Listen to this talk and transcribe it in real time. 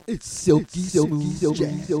It's silky smooth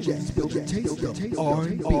jazz, with the taste of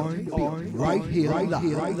R&B, right here live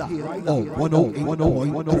on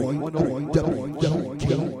 108.1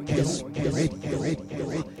 WGKS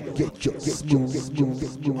Radio. Get your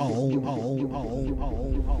smooth on.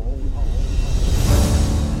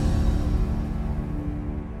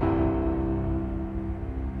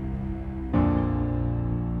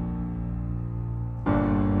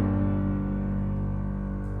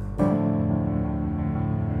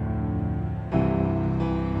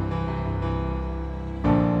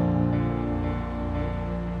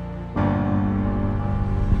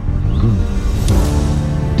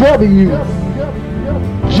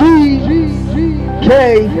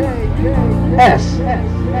 WGKS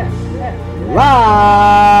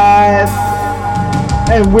live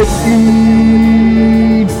and with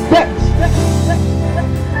effects.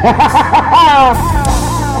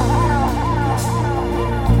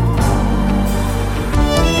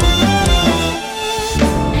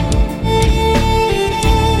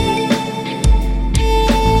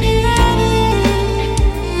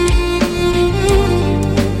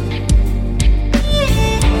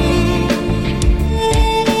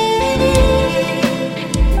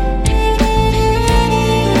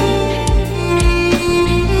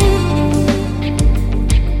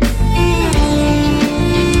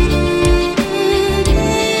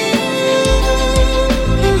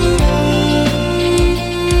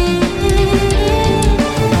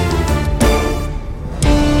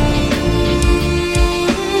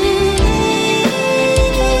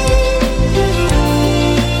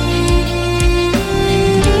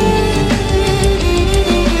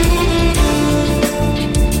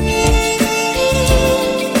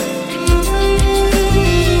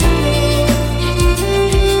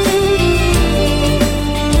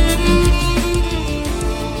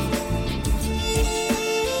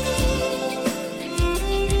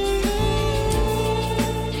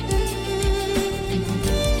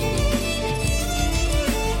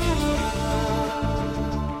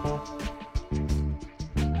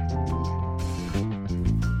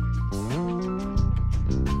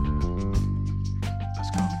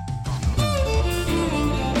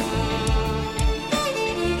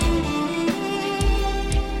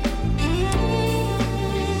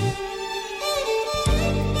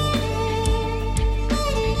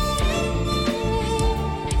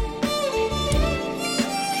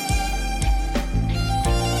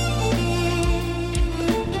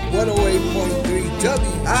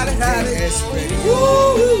 WGKS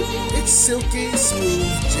Radio. It's silky smooth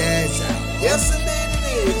jazz out. Yes, indeed it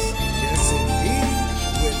is. Yes, indeed.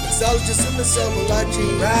 With mixologist and Michelle Malachi.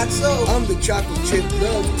 Right, so. I'm the chocolate chip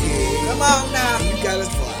love kid. Come on now. You got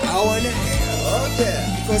us for an hour and a half. Oh,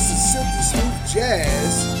 yeah. Because the silky smooth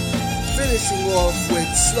jazz, finishing off with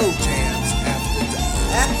slow jams after dark.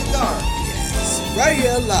 After dark. Yes. Right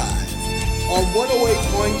here live on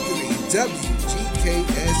 108.3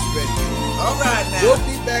 WGKS Radio. All right now. We'll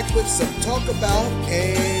be back with some talk about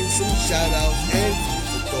and some shout outs and food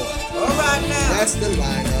for thought. All right now. That's the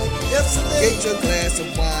lineup. Yes, indeed. Get your glass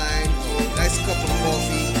of wine or a nice cup of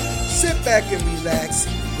coffee. Sit back and relax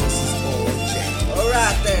because it's all jazz. All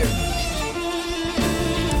right there.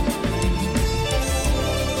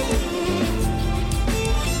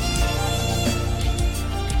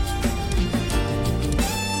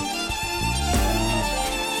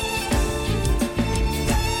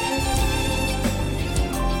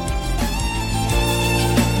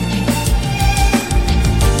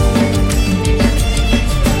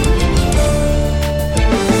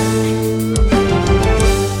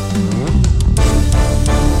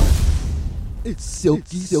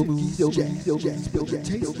 Silky smooth jazz, with the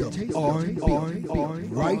taste of R&B,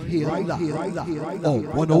 right here live on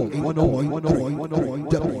 108.1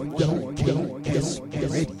 WGKS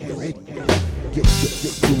Radio. Get your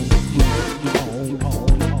smooth on.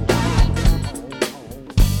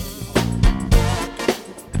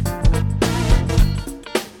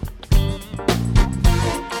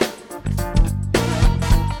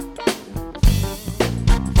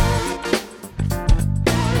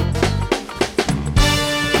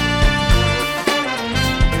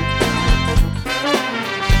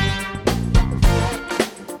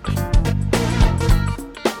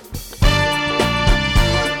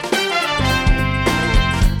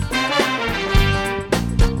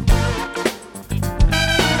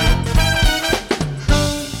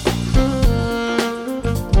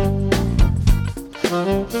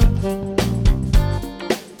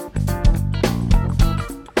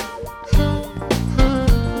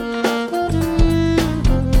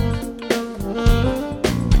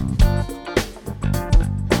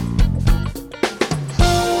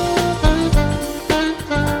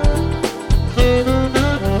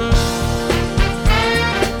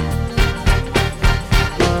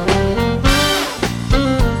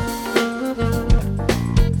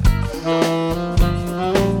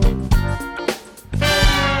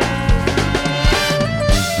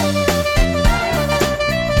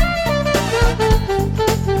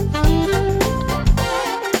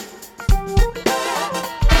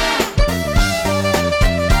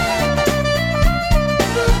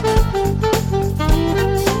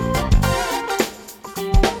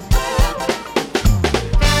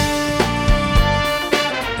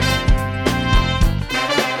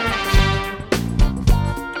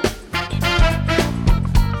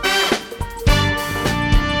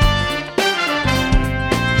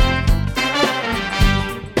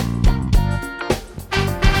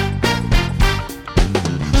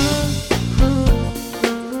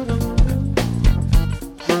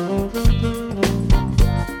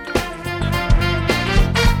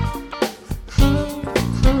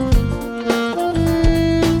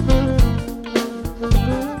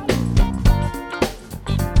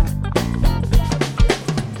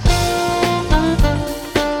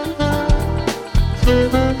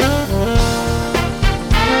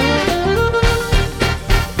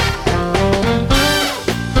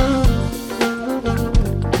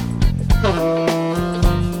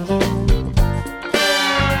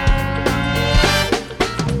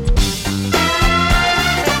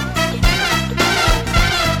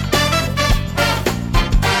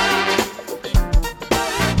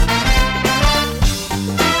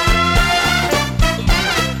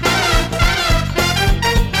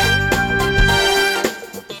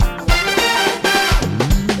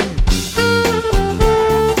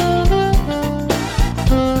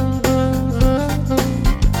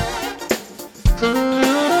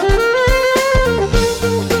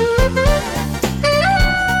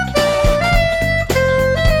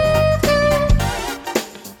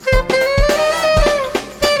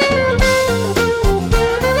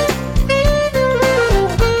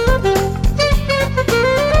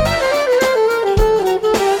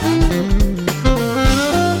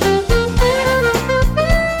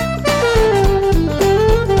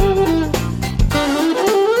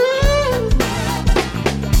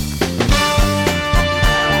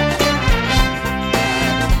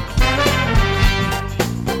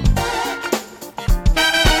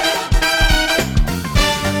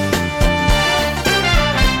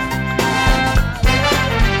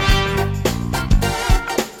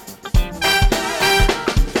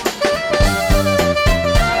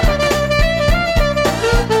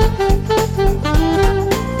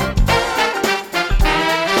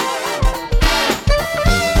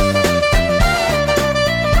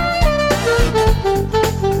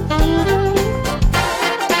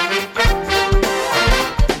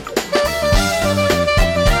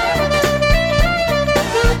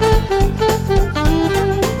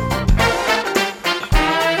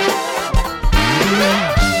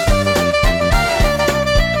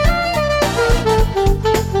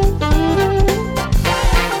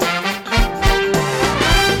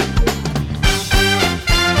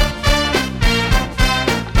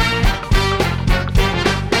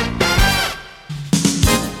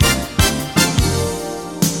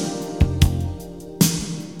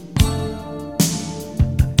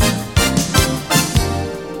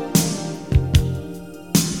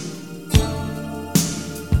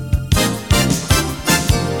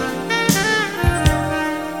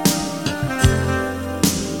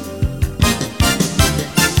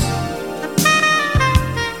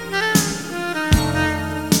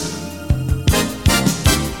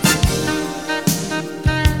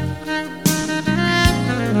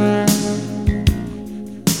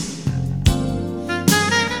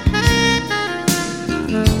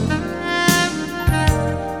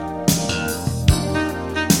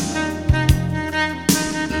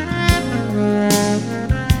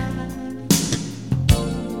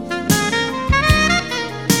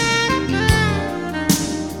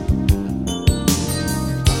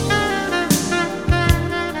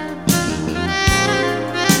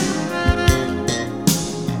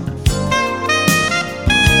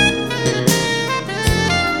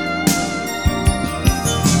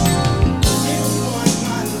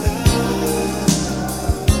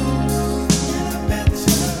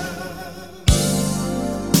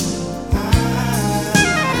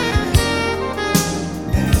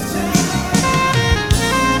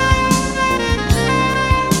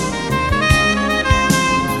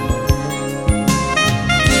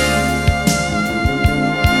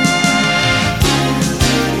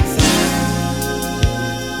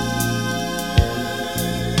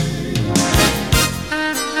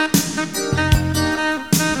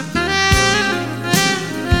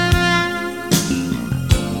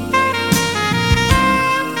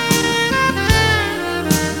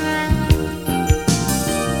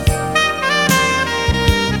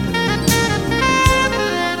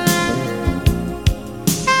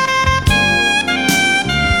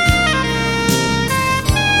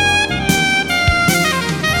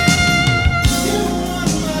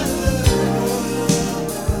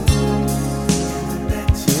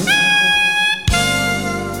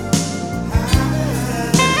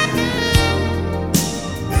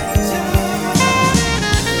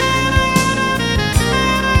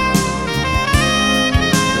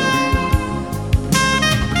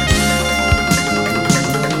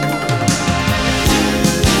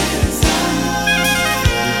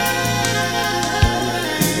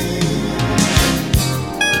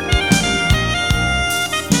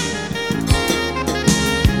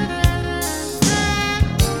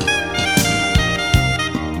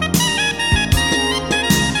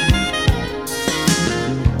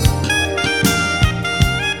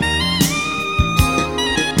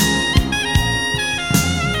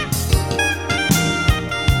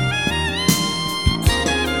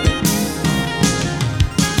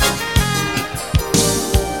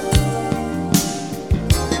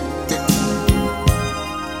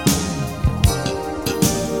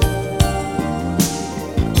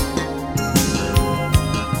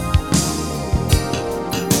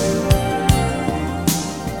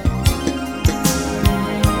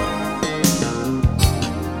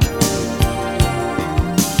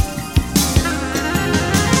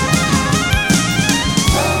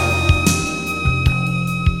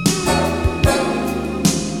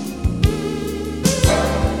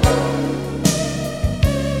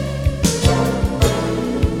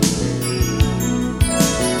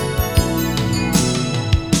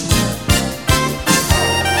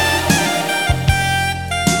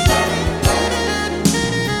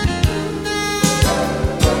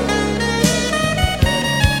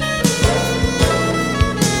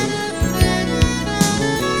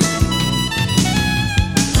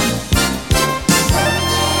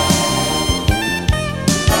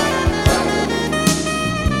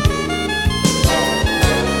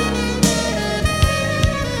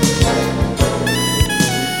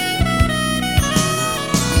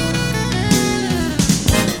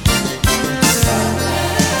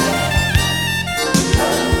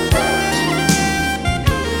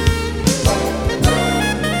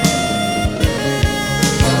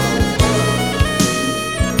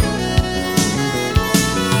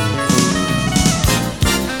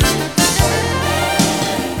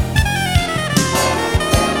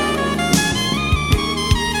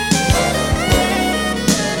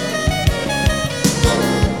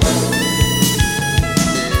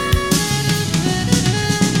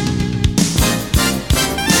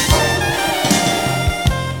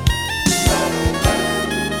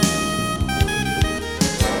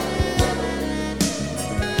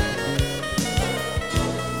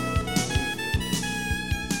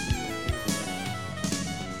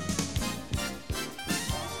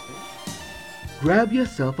 Grab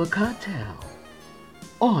yourself a cocktail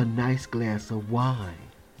or a nice glass of wine.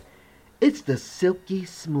 It's the Silky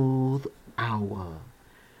Smooth Hour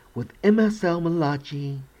with MSL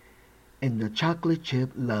Malachi and the Chocolate Chip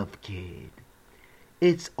Love Kid.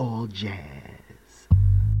 It's all jazz.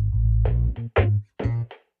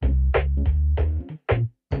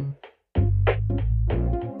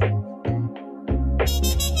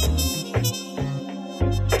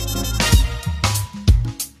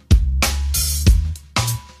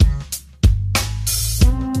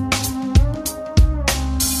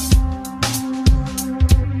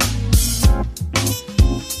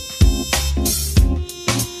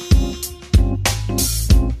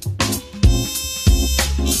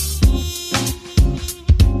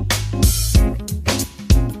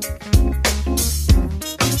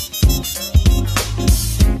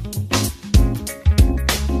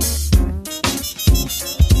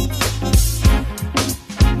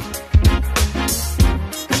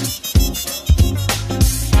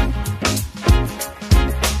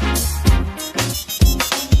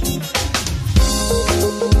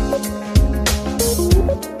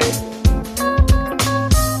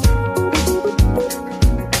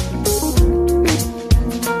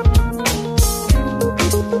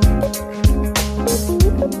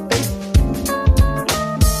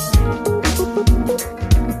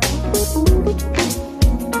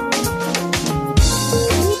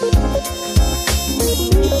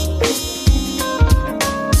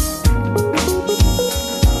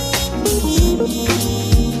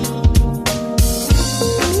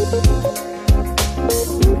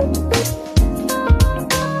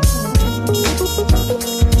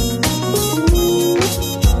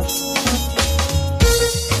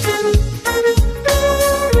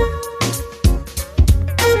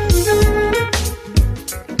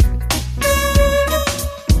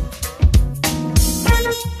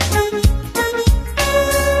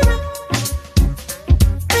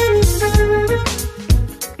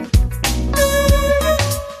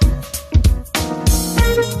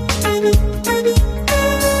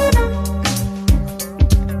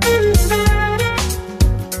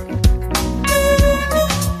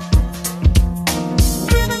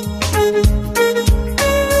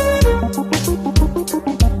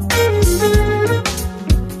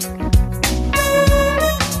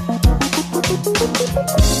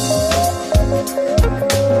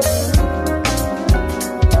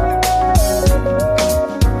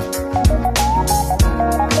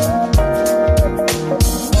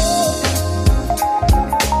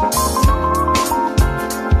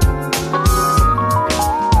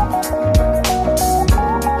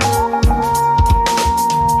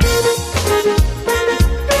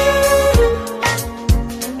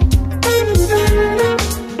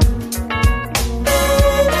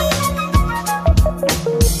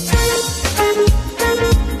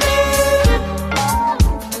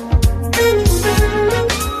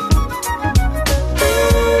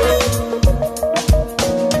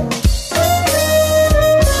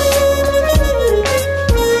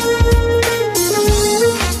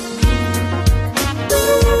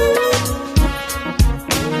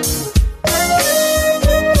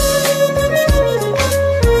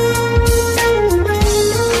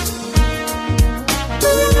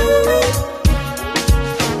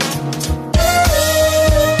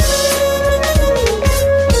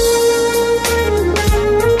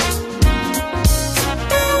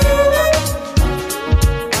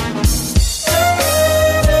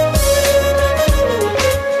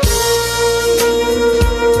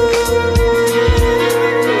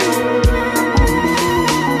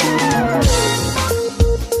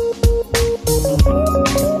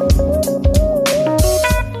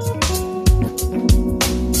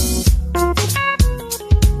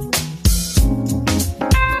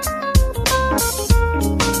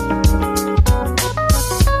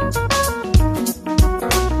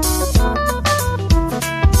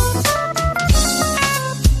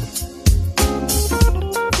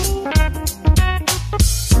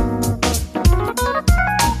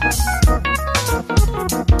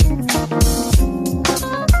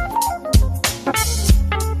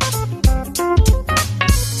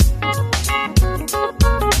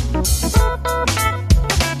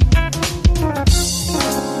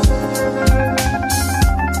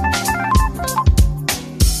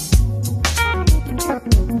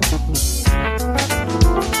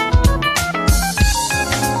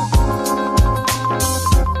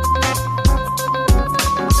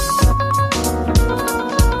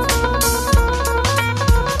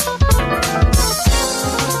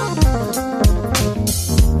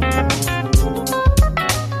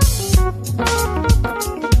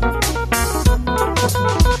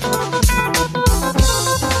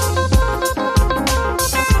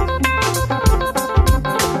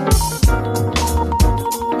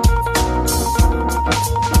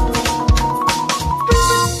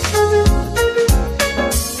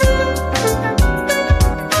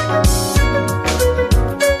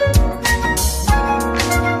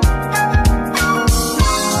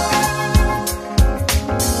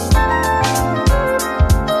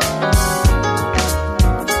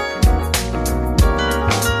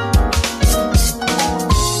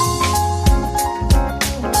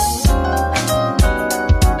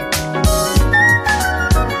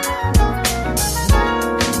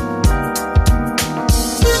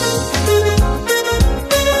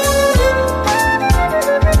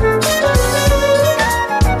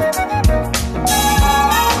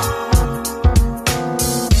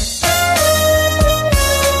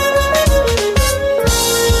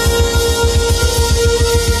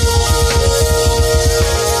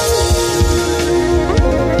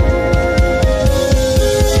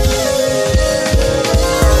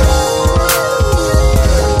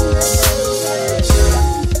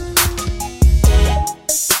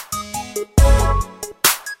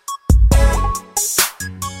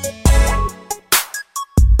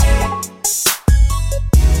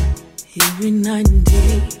 night and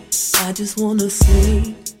day, I just wanna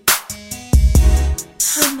say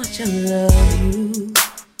how much I love you,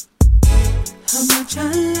 how much I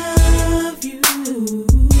love you.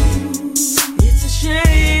 It's a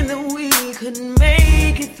shame that we couldn't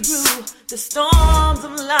make it through the storms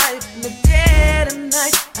of life and the dead of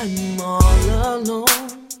night. I'm all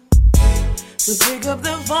alone, so pick up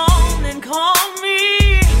the phone and call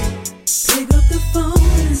me. Pick up the phone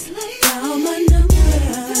and dial my number.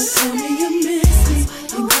 Tell me you miss me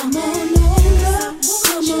and come on over.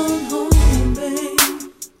 Come on home, babe.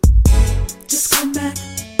 Just come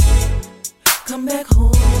back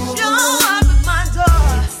home. Show up at my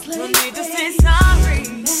door. No need to say sorry.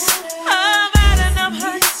 I've had enough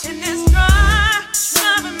hurt in this drive,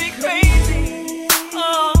 driving me crazy.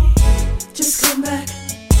 Oh, just come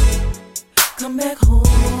back home.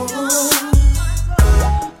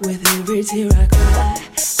 With every tear I cry,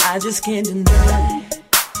 I just can't deny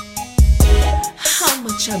how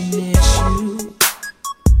much I miss you,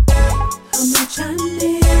 how much I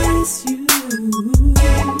miss you.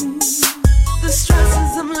 The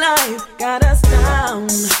stresses of life got us down,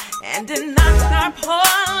 and it knocked our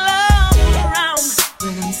poor love around.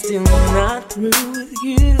 But I'm still not through with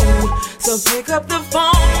you, so pick up the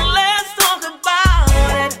phone, let's talk about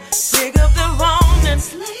it. Pick up the phone and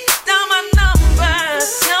down my number.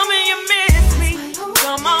 Tell me you miss me.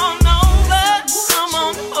 Come on over, come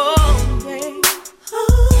on home, babe.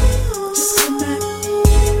 Just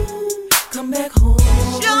come back home.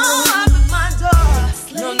 Show up at my door.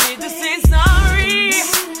 No need to say sorry.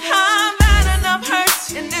 I've had enough hurt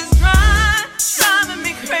in this drive, driving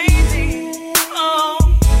me crazy.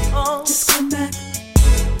 Oh, just come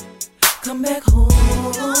back home.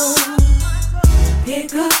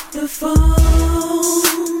 Pick up the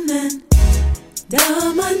phone and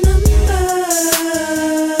dial my number.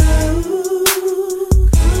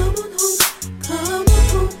 Come on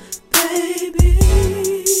home, baby.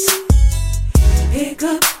 Pick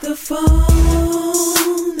up the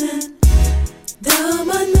phone and dial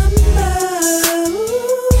my number.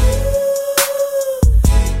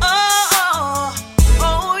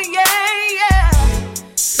 Oh yeah.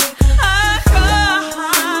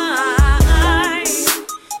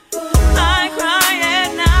 I cry at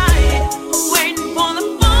night, waiting for the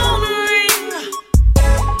phone to ring.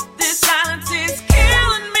 This silence is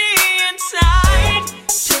killing me inside.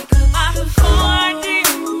 Check out the phone,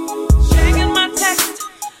 checking my text,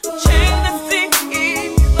 check the thing.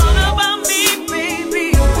 Thought about me,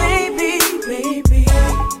 baby.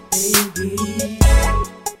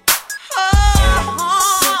 Oh,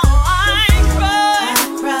 I cry.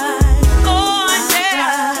 Oh,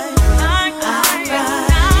 yeah. I cry at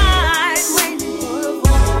night, waiting for the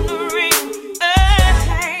phone to ring.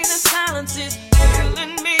 Hey, the silence is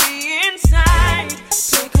killing me inside.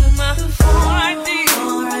 Check my phone ID,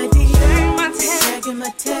 check my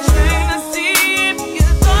text, check to see if you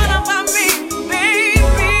thought about me,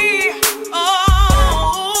 baby. Oh,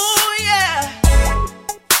 yeah.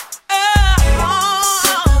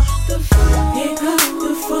 Pick up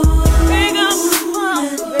the phone,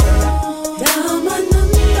 dial my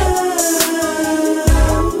number.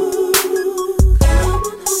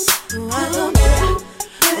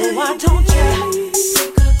 Why don't you?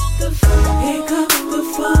 Pick up the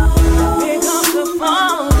phone,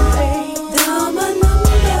 babe. Dial my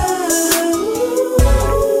number.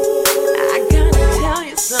 I gotta tell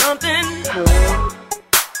you something.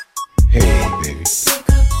 Hey, baby.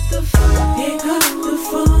 Pick up the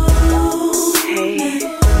phone. Hey.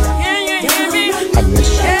 Can you hear me? I miss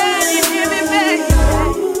you. Can you hear me, baby?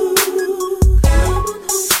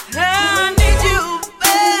 I need you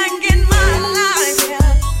back in my life.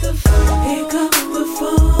 Pick up the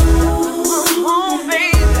phone. Come on home,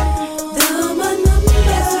 baby. Dial my number.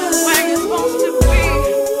 This is where you're supposed to be.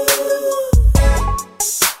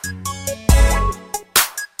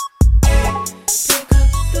 Pick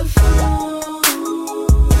up the phone.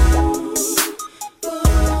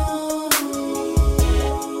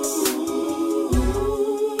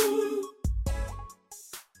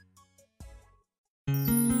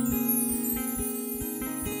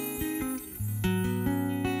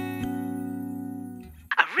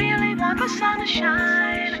 I really want the sun to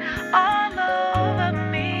shine all over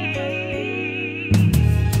me.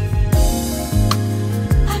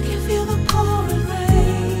 I can feel the pouring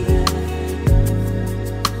rain.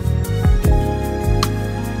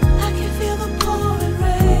 I can feel the pouring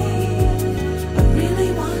rain. I really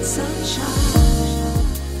want sunshine.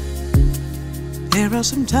 There are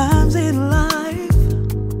some times in life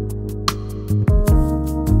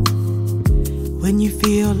when you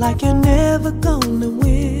feel like you're never gonna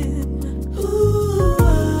win. Ooh,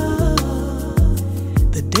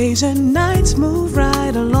 Days and nights move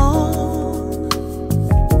right along,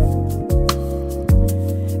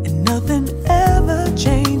 and nothing ever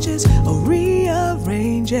changes or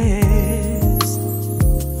rearranges.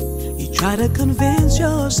 You try to convince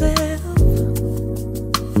yourself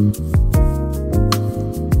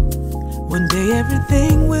one day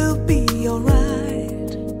everything will be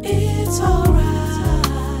alright. It's alright,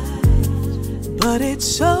 but it's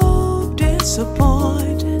so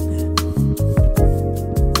disappointing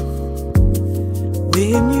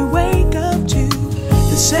when you wake up to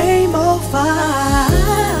the same old fight.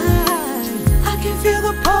 I can feel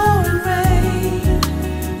the pouring rain.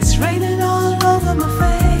 It's raining all over my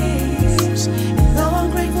face. And though I'm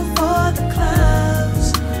grateful for the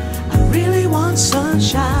clouds, I really want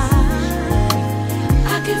sunshine.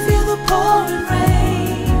 I can feel the pouring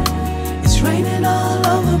rain. It's raining all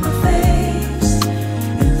over my face.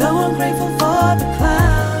 And though I'm grateful for the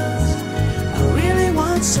clouds, I really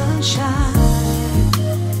want sunshine.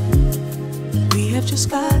 I've just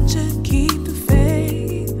got to keep the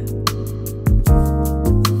faith.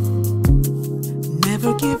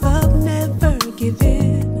 Never give up, never give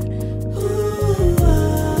in. Ooh,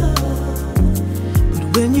 but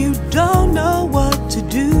when you don't know what to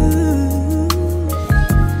do,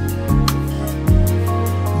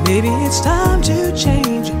 maybe it's time to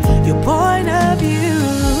change your point of view.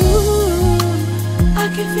 I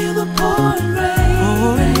can feel the pouring rain.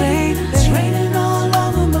 Pouring rain. It's raining all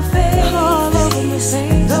over my face. All over my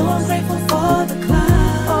face. Though I'm grateful for the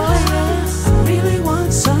clouds, oh, yes. I really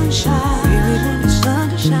want sunshine. Really want the sun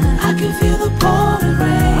to shine. I can feel the pouring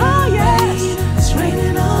rain. Oh yes. It's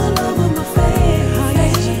raining all over my face. Oh,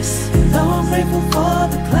 yes. And though I'm grateful for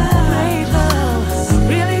the clouds, I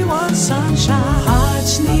really want sunshine.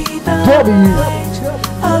 Hearts need the light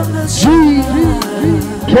of the sun.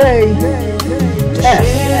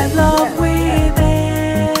 Share love with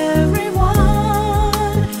everyone.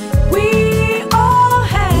 We all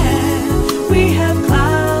have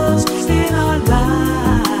clouds in our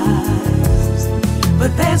lives,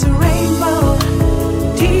 but there's a rainbow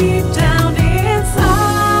deep down inside.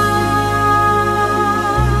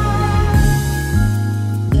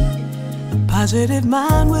 A positive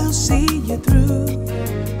mind will see you through.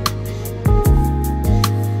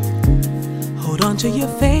 Hold on to your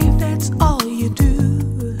faith, that's all you do.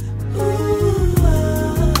 Ooh,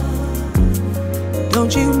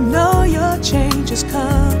 don't you know your change is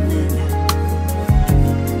coming?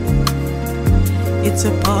 It's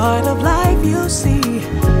a part of life, you'll see.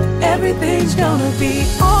 Everything's gonna be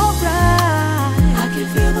alright. I can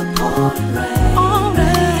feel the pouring rain.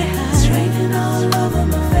 Alright, it's raining all over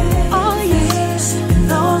my face. Oh yes, and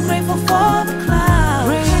though I'm grateful for the clouds,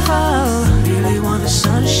 grateful, I really want the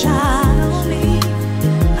sunshine on me.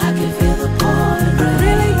 I can feel the pouring rain. I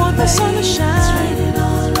really want the sun to shine. It's raining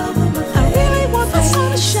all over my face. I really want the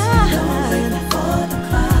sun to shine. Though I'm grateful for the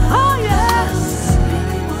clouds, oh yes, I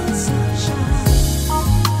really want sunshine.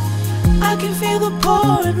 I can feel the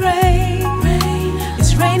pouring rain.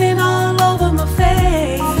 It's raining all over my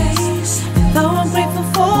face. And though I'm grateful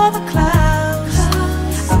for the clouds,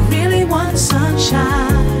 I really want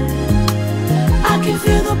sunshine. I can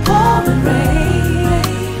feel the pouring rain.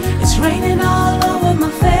 It's raining all over my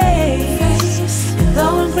face. And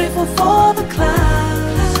though I'm grateful for the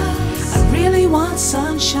clouds, I really want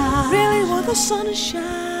sunshine. Really want the sun to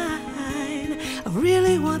shine. I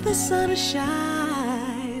really want the sun to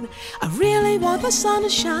shine. I really want the sun to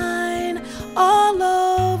shine all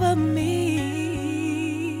over me.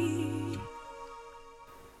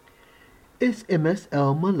 It's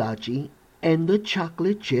MSL Malachi and the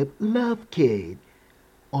Chocolate Chip Love Kid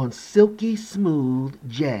on Silky Smooth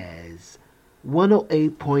Jazz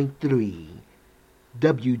 108.3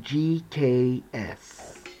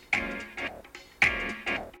 WGKS.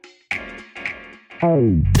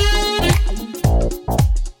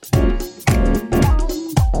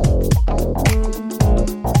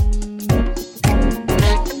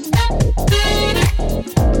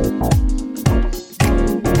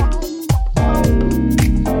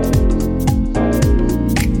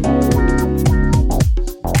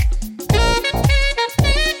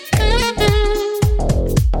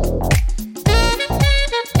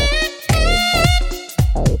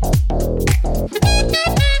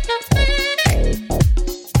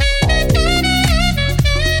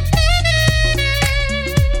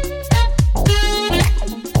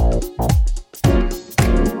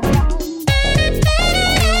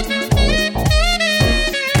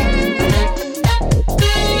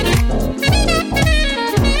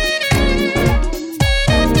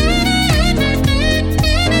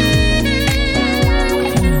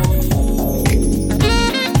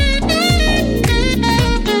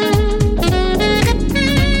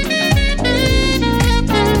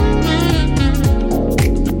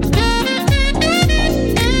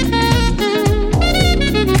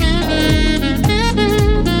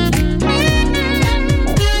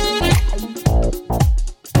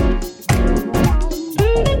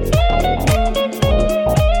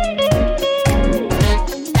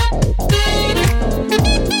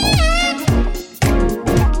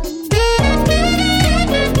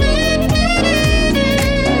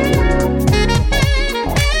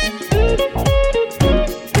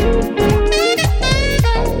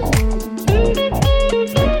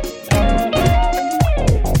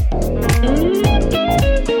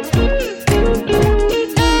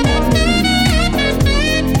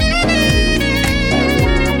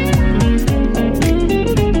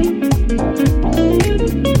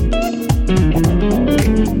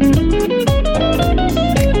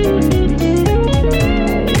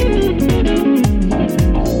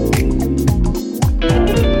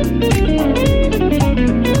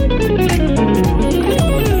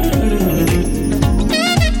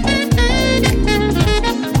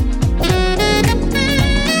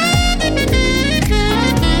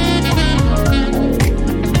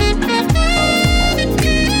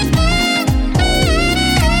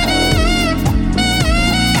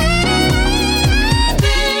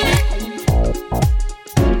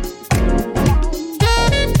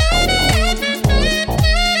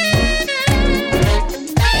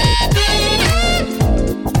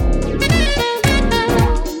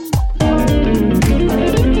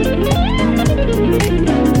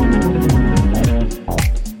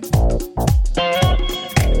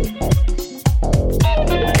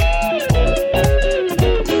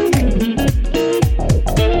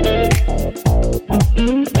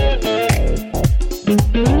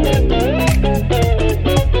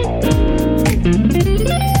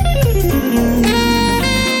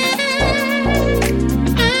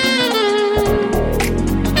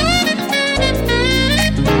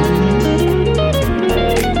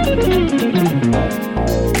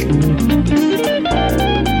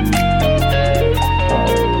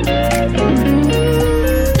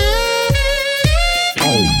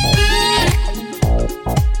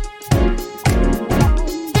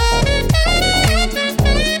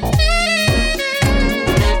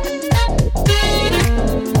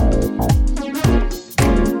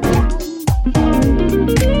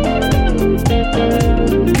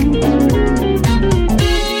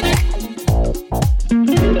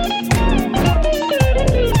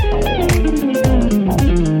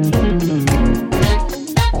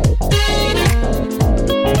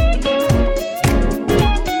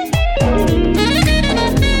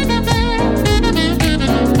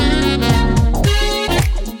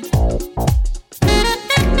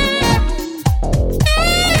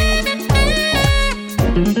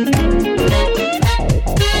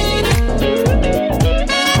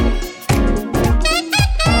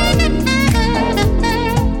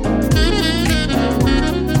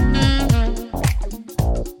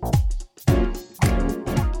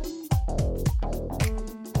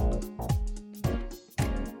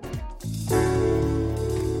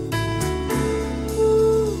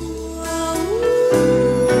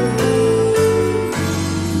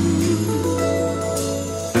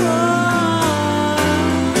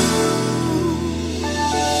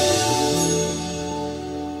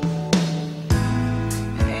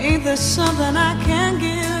 there's something I can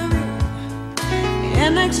give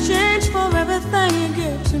in exchange for everything you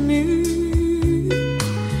give to me.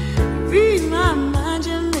 Read my mind,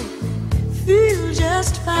 you make me feel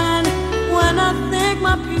just fine. When I think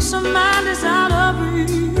my peace of mind is out of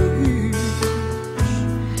reach,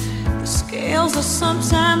 the scales are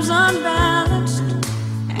sometimes unbalanced,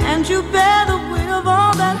 and you bear the weight of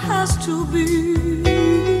all that has to be.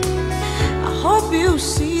 I hope you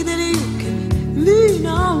see that you can lean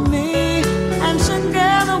on me, and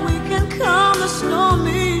together we can calm the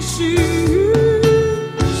stormy seas.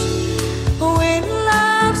 When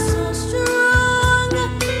love's so strong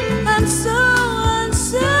and so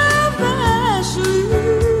unselfishly,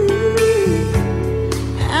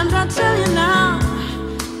 and I tell you now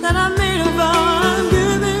that I made a vow, I'm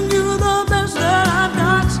giving you the best that I've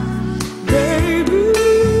got, baby.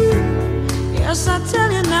 Yes, I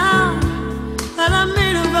tell you now that I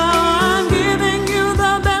made a vow, I'm giving you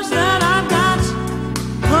the best that I've got,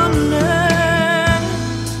 honey.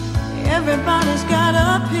 Everybody's got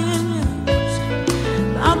opinions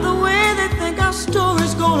about the way they think our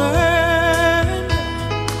story's gonna end.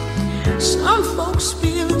 Some folks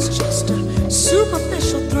feel it's just a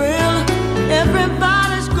superficial thrill.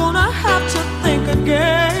 Everybody's gonna have to think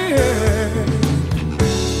again.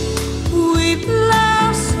 We've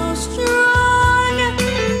loved so strong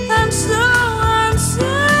and so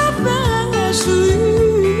unselfishly.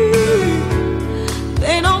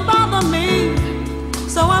 They don't bother me,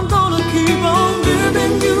 so I'm gonna keep on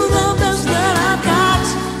giving you the best that I got,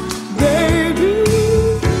 baby.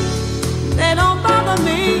 They don't bother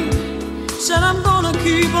me, said I'm gonna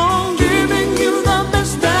keep on giving you the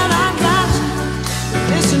best that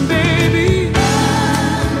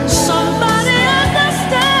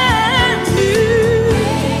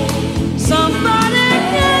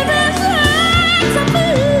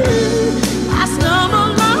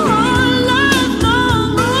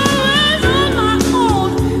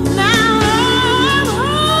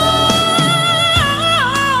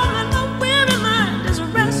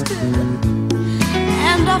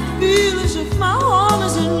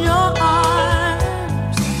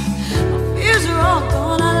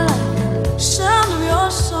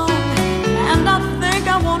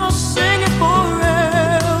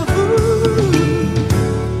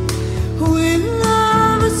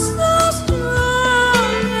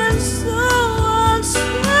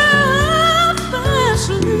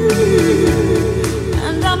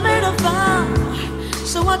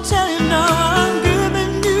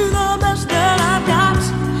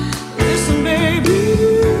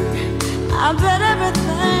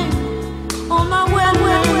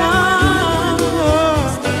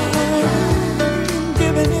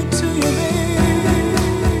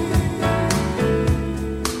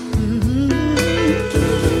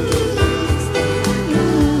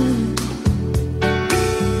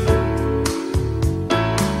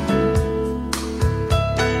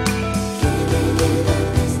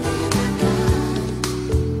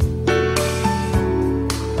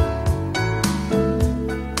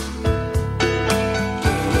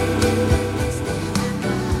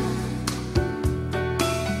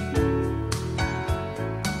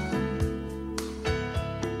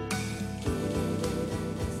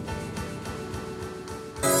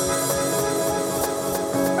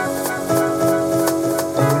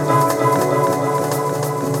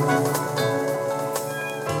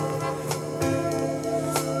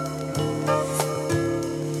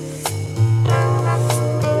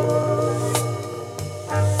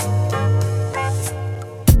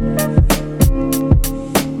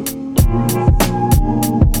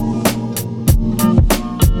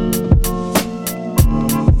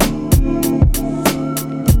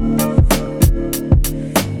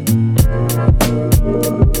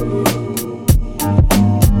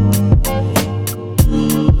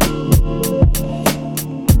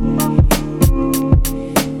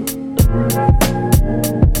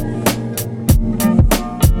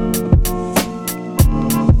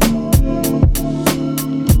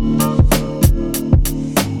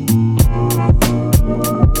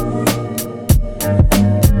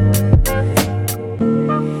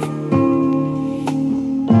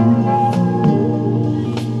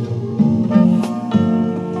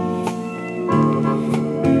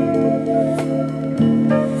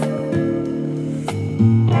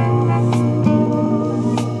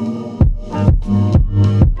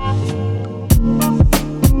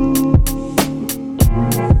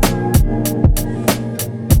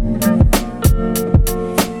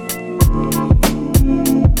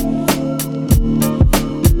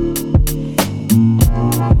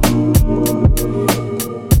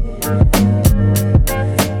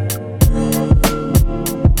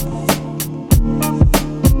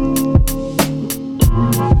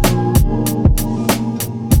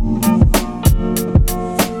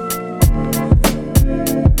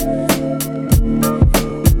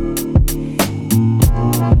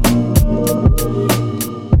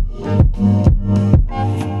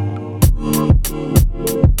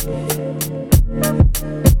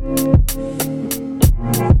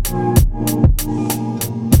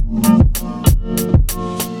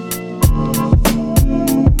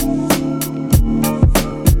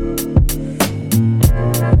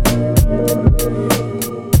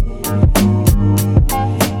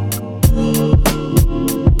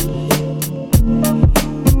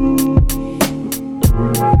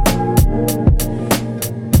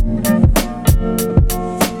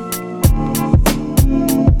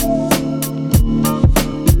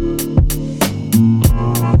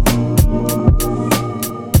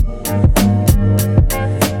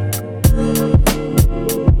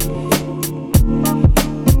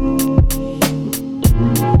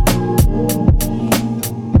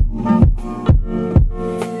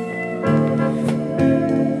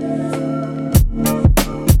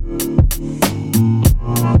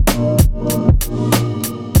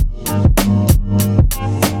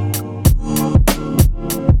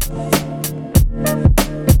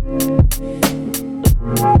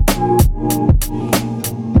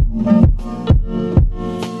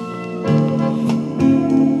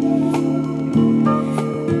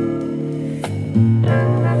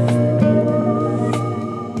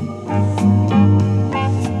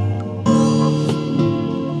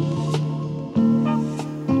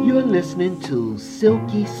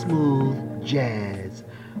silky smooth jazz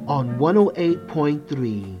on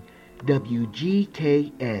 108.3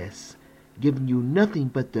 WGKS, giving you nothing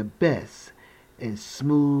but the best in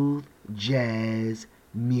smooth jazz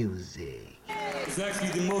music. It's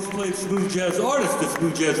actually the most played smooth jazz artist at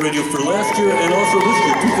Smooth Jazz Radio for last year and also this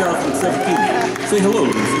year, 2017. Say hello,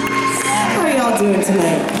 Lucy. How are y'all doing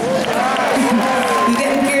tonight? You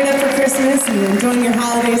getting geared up for Christmas and enjoying your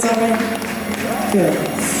holidays already? Good.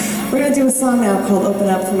 We're going to do a song now called Open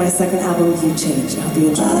Up from my second album, You Change. I hope you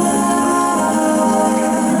enjoy it.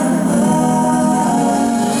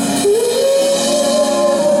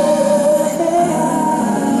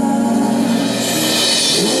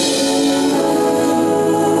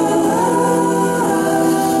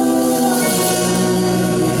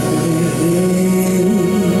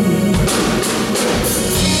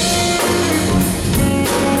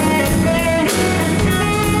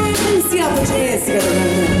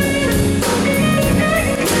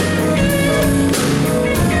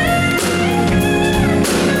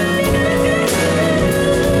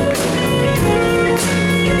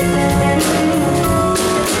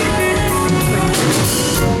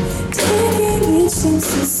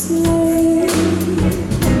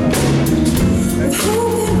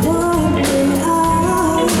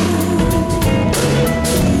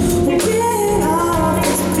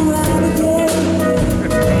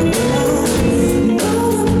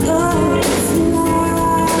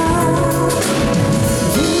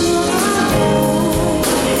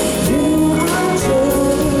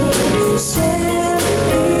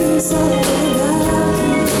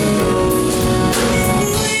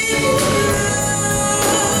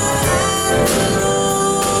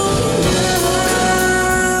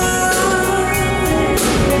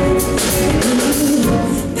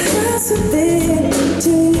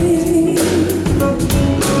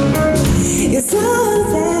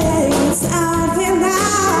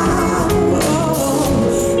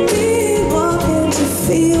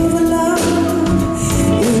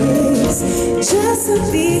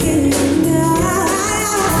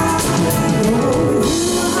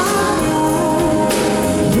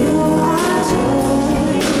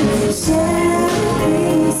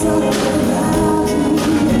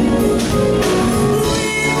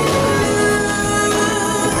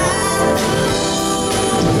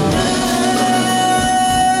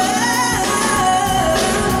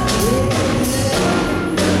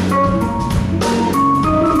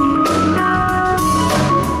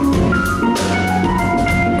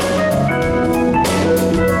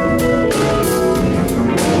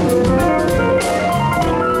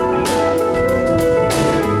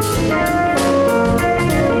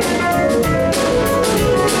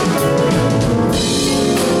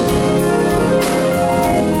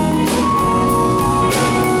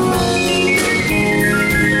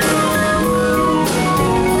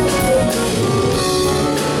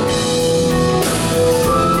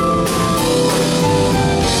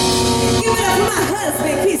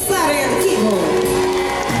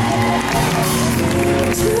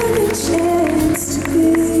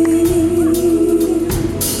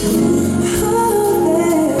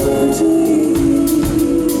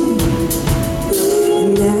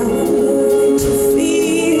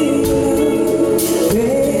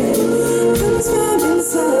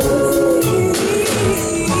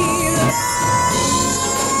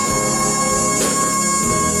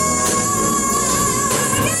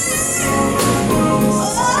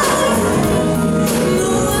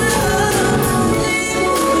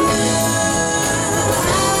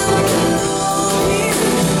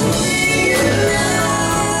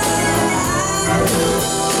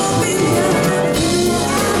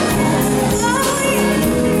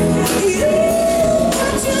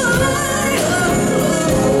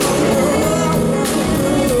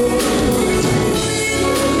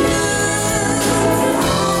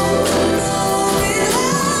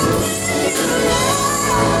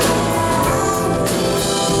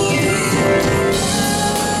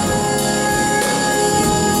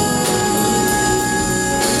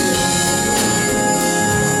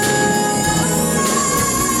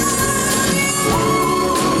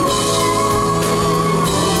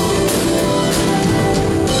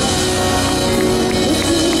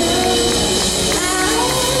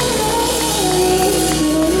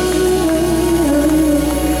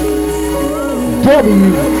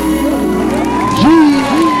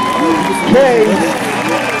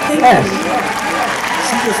 WGKS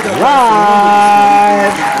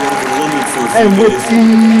live and with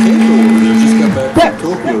just got back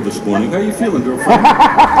from Tokyo this morning. How you feeling, girlfriend?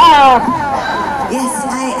 Yes,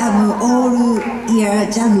 I am all-ear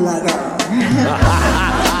juggler girl.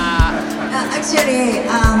 Actually,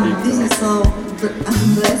 this is so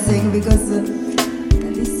blessing because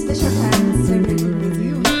this special time is celebrated with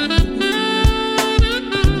you.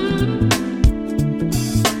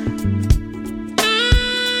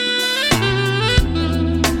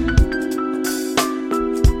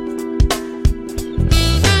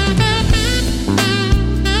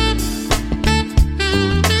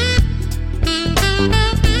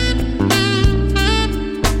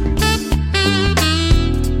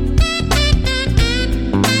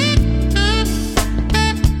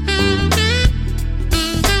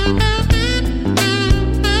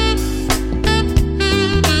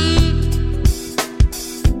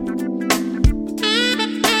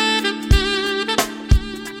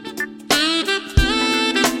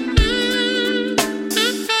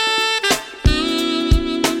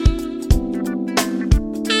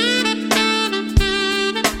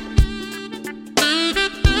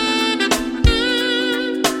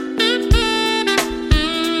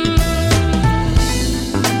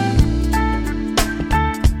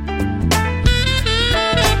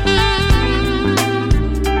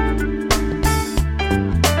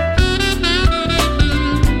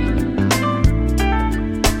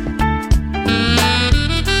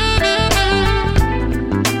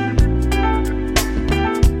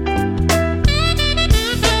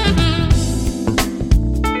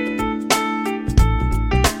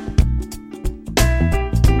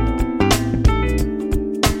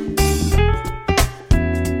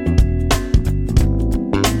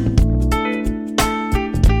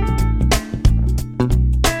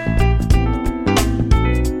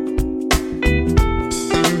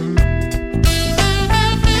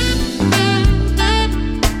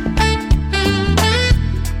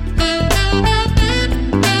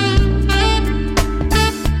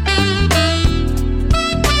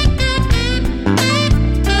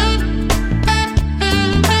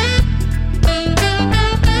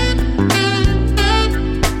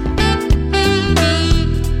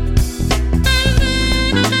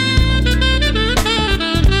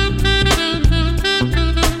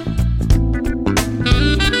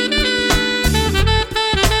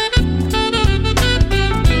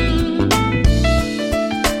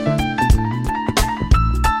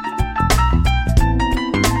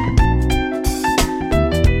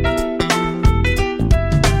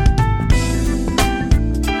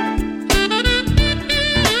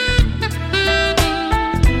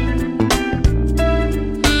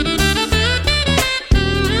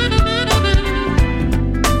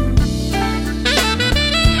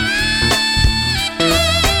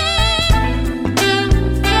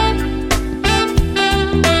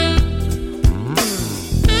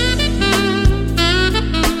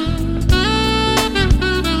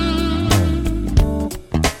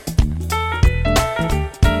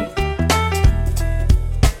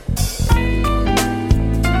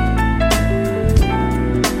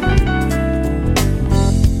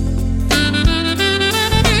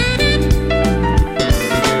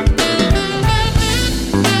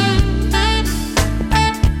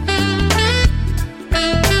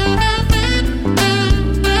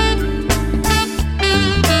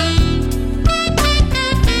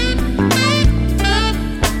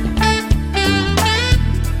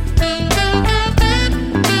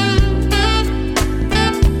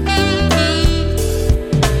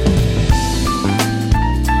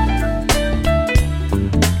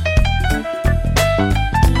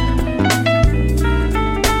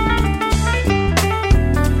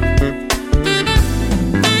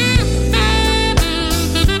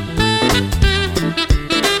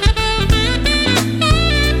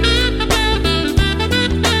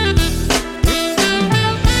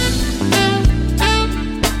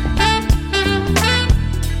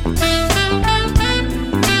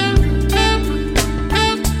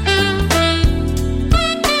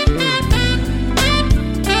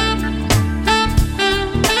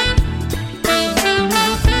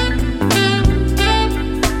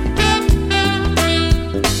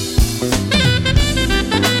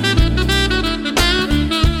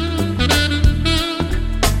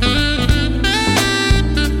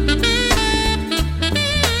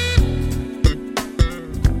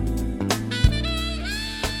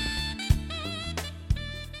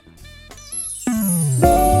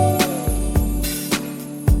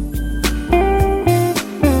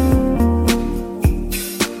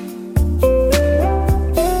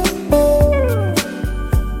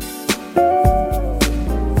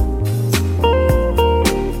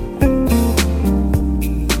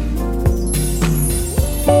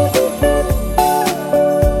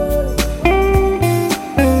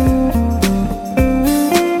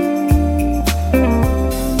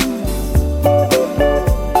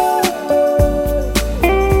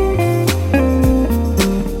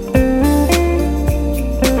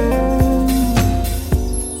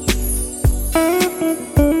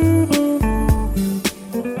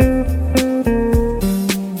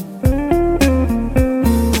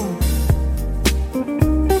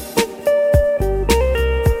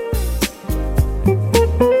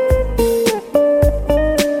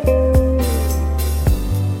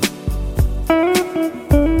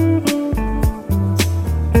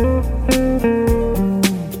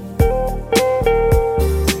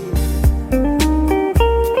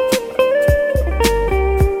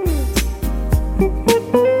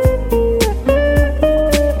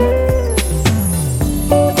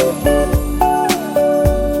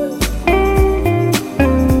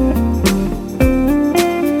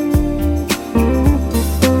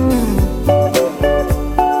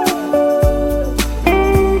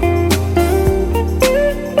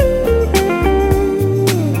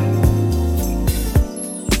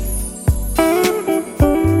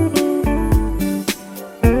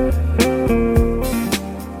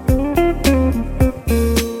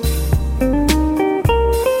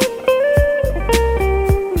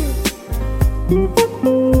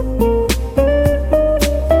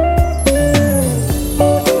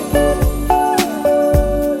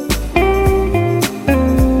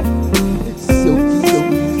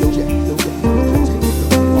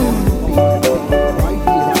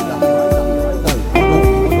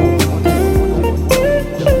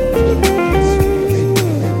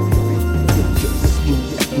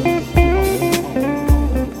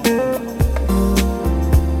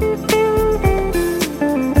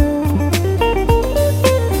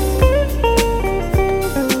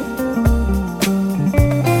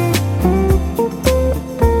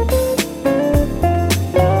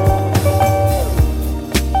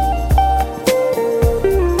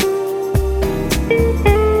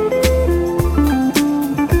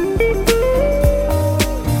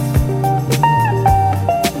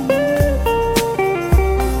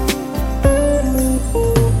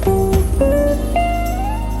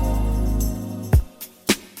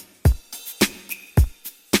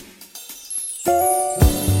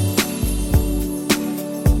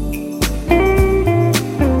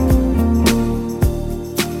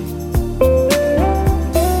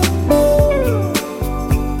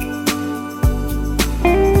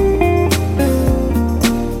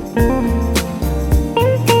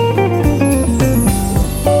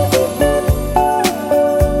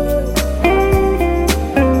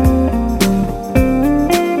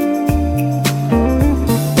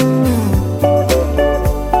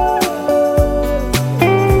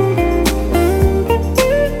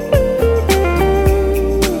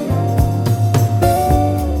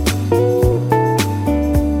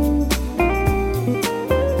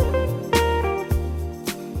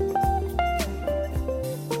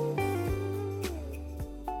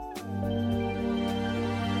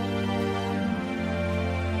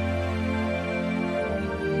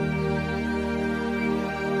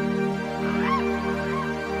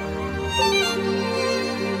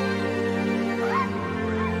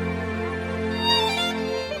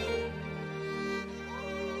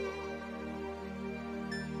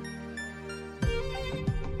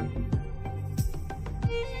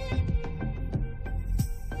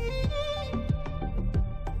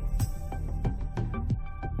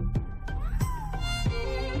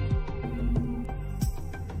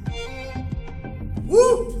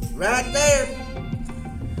 Right there.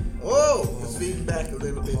 Oh, let's feed back a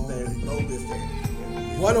little bit there. Hold this there.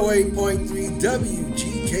 108.3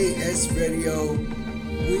 WGKS Radio.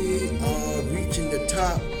 We are reaching the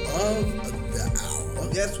top of the hour.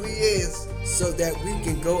 Yes, we is. So that we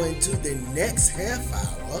can go into the next half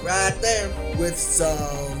hour. Right there. With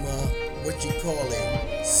some, what you call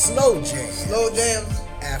it, slow jams. Slow jams.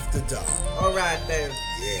 After dark. All right there.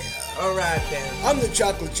 Yeah. All right then. I'm the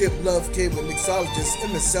chocolate chip love kid with mixologist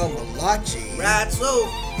MSL Malachi. Right so.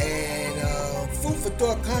 And food for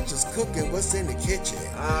thought, conscious cooking. What's in the kitchen?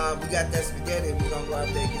 We got that spaghetti. We're gonna go out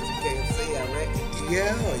there and get some KFC, I reckon.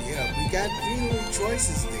 Yeah. We got 3 little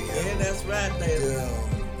choices there. Yeah, that's right there.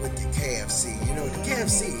 With the KFC. You know, the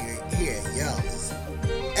KFC here at Yum is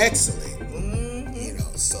excellent. Mm-hmm. You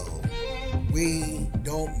know, so we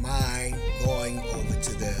don't mind going over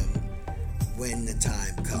to them when the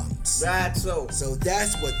time comes. Right so. So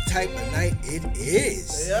that's what type of night it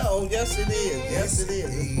is. Yeah, oh yes it is. Yes it is.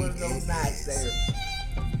 It's one of those nights there.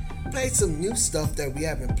 Play some new stuff that we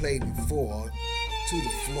haven't played before. To the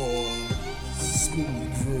Floor,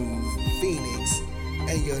 Smooth Groove, Phoenix,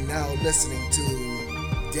 and you're now listening to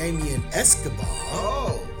Damien Escobar.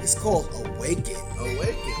 Oh. It's called Awaken.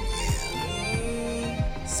 Awaken.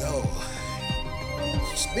 Yeah. So,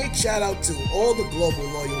 big shout out to all the global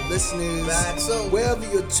loyal listeners. Right, so wherever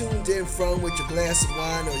you're tuned in from with your glass of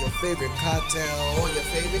wine or your favorite cocktail. Or your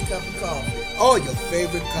favorite cup of coffee. Or your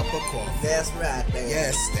favorite cup of coffee. That's right there.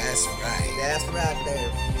 Yes, that's right. That's right there.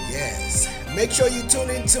 Yes. Make sure you tune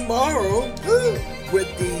in tomorrow with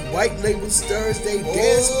the White Labels Thursday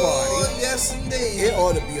dance party. Yes, indeed. It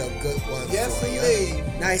ought to be a good one for indeed. you.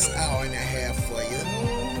 Nice hour and a half for you.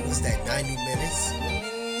 What's that, 90 minutes?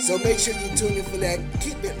 So make sure you tune in for that.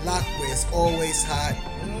 Keep it locked where it's always hot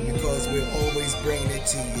because we're always bringing it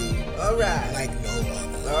to you. All right. Like no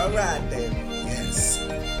other. All right then. Yes.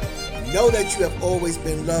 Know that you have always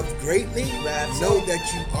been loved greatly. Right. Know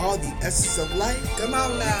that you are the essence of life. Come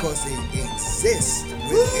on now. Because it exists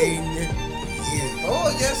within you.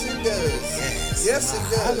 Oh, yes it does. Yes. Yes it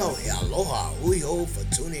does. Hello, aloha, uyo for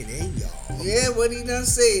tuning in, y'all. Yeah, what he done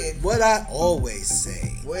said. What I always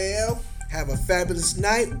say. Well, have a fabulous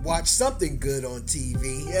night. Watch something good on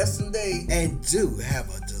TV. Yes, indeed. And do have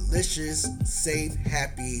a delicious, safe,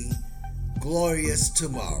 happy, glorious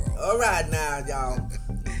tomorrow. All right now, y'all.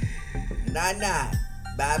 Night.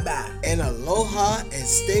 Bye-bye. And aloha, and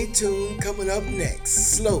stay tuned. Coming up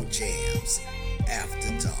next, Slow Jams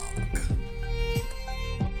After Dark.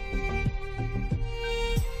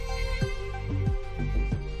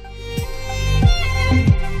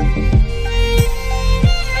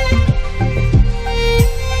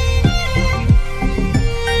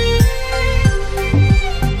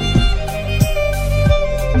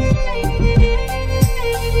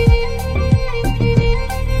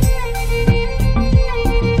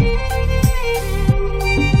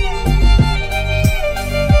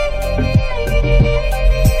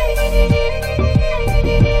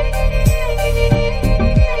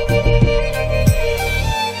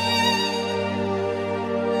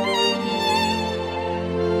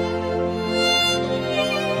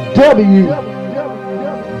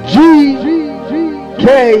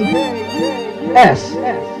 WGKS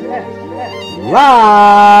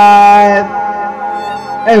live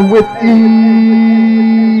and with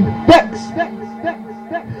effects.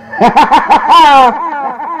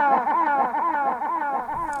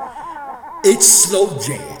 It's Slow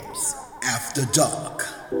Jams After Dark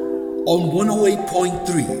on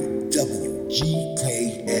 108.3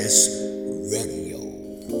 WGKS Radio.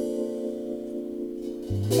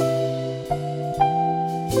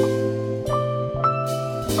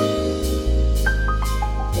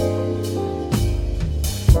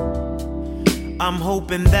 I'm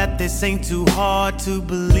hoping that this ain't too hard to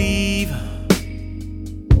believe.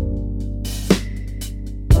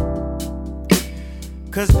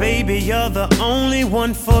 Cause baby, you're the only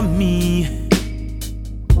one for me.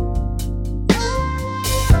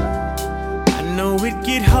 I know it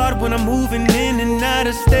get hard when I'm moving in and out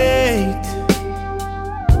of state,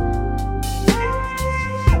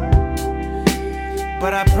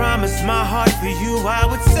 but I promise my heart for you I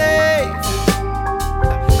would save.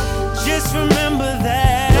 Just remember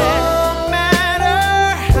that no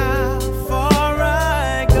matter how far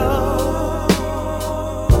I go,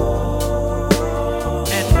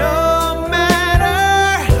 and no matter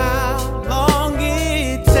how long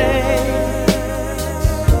it takes,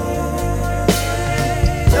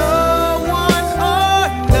 no one or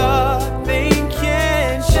nothing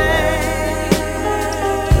can change.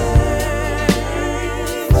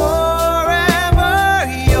 Forever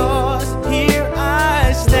yours.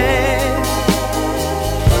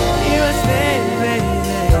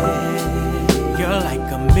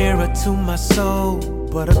 to my soul,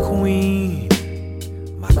 but a queen,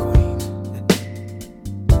 my queen.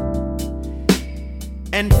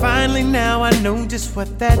 And finally now I know just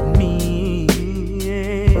what that means.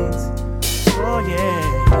 Oh yeah,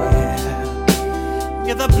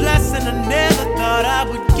 you're the blessing I never thought I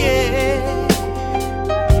would get.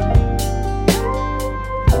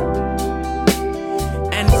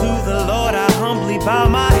 And to the Lord I humbly bow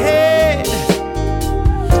my head.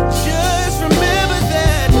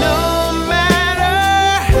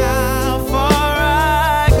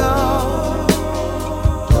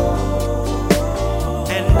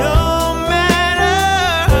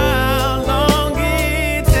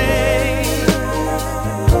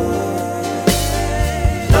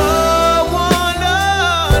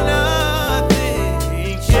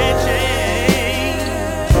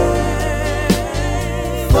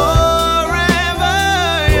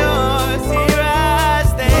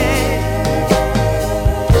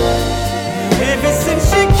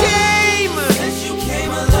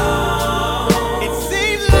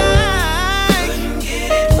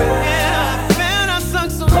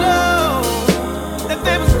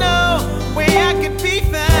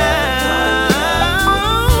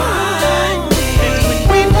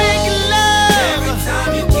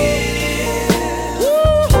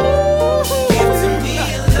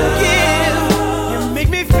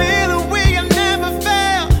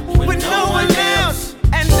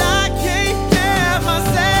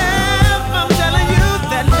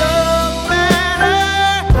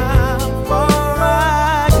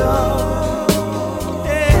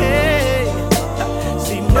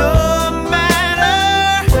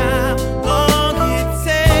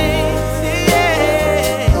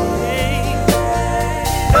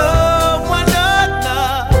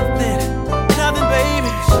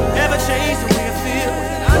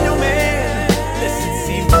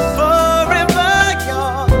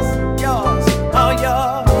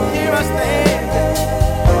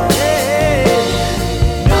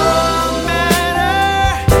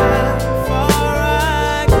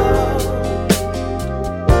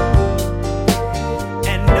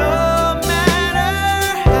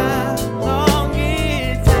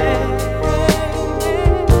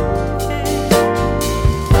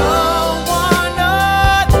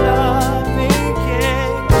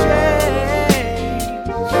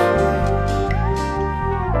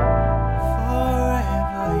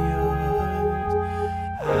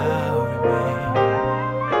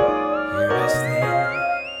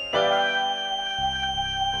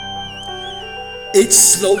 It's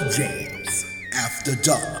Slow Jams After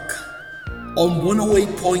Dark on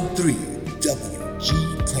 108.3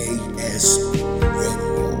 WGKS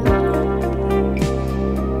Radio.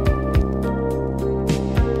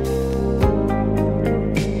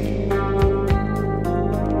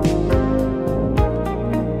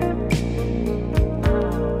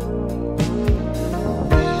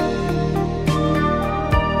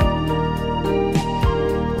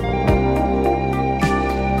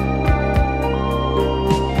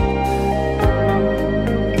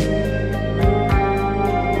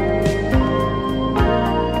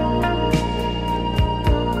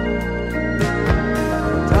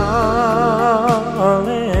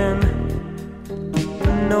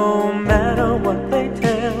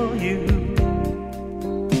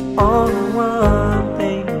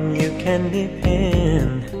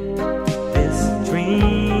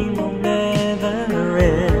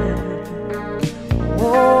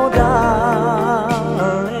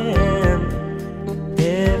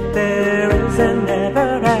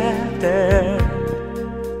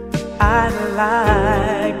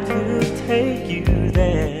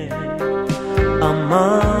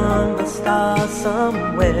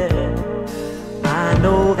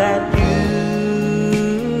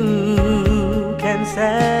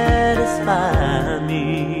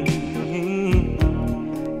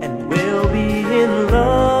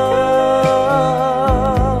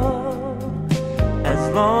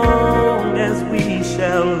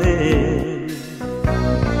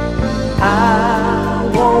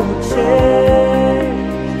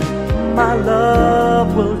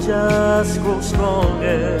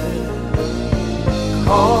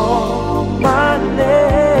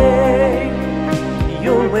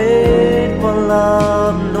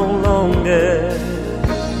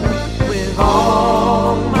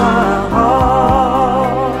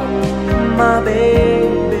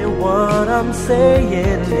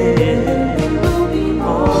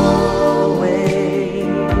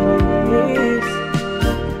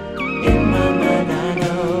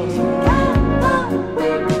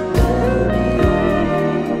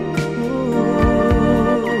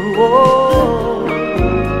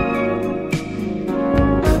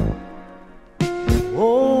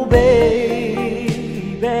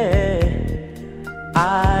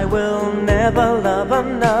 never love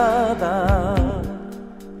another.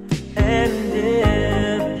 And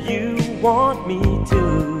if you want me to,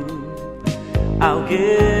 I'll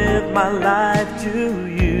give my life to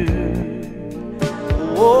you.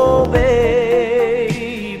 Oh, baby,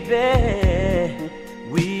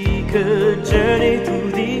 we could journey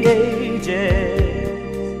through the ages,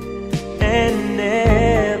 and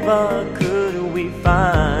never could we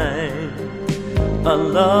find a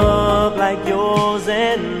love like yours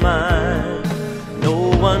and mine. No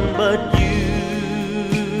one but you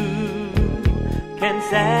can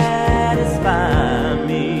satisfy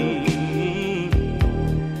me,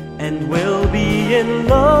 and we'll be in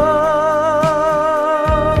love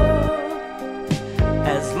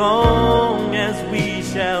as long as we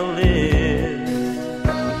shall live.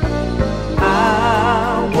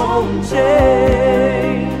 I won't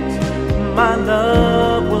change, my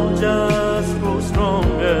love will just grow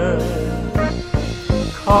stronger.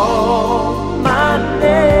 Call my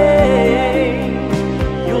name,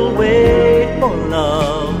 you'll wait for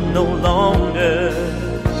love no longer.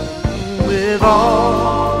 With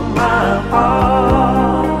all my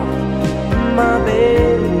heart, my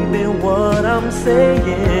baby, what I'm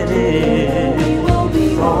saying is we will be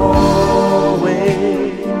always.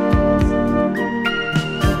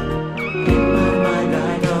 In my mind I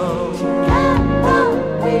know together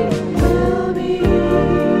we will be.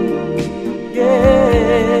 Yes,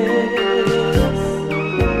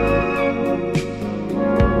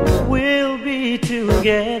 we'll be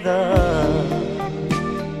together.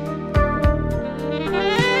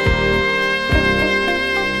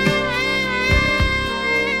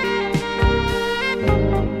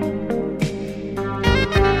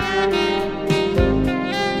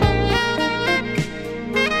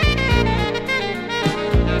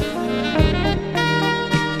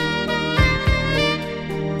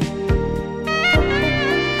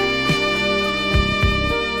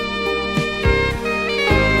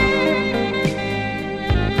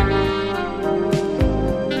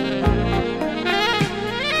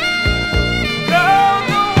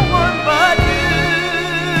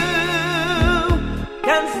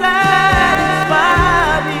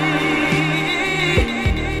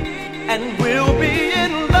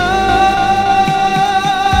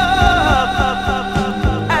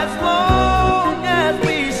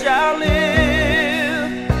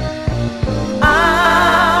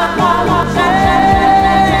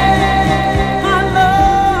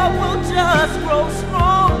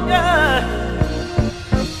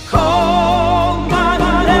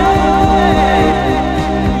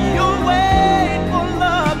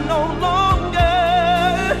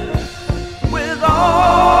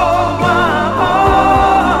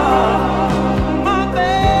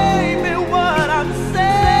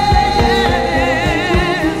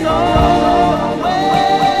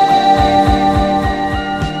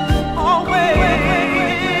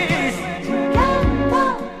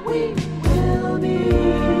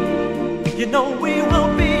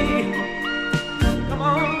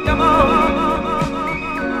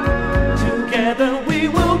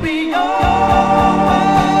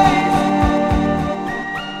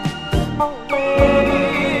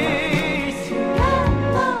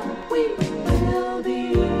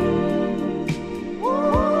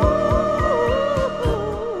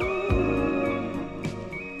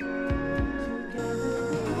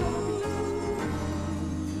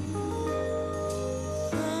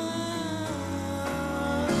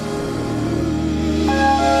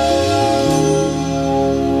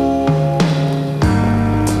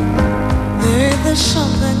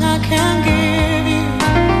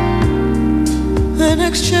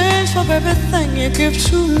 Everything you give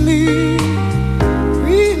to me,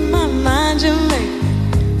 read my mind and make me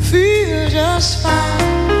feel just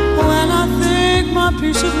fine. When I think my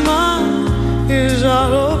peace of mind is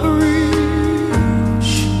out of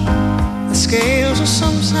reach, the scales are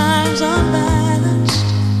sometimes unbalanced.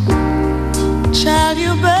 Child,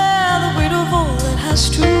 you bear the weight of all that has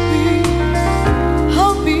to be.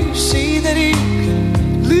 Hope you see that you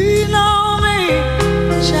can lean on me.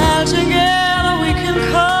 Child, together we can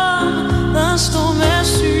calm the stormy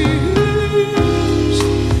seas.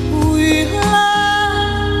 We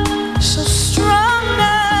love so strong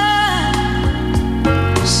and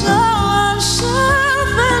so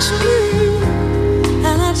unselfishly.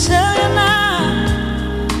 And I tell you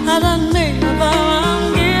now, I done made my vow. I'm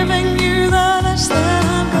giving you the best that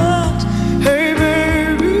I've got. Hey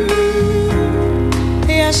baby,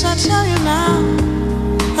 yes I tell you now,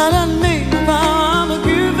 I done made my vow. I'm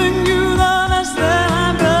giving you the best that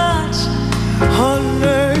I've got.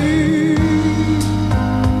 Honey,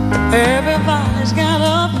 everybody's got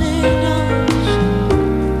opinions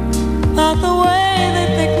about the way they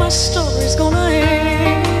think my story's gonna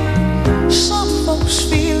end. Some folks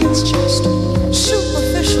feel it's just a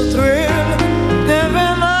superficial thrill.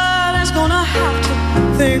 Everybody's gonna have to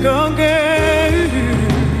think again.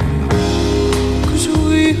 'Cause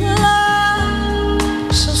we love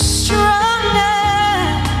so strong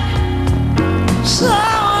and so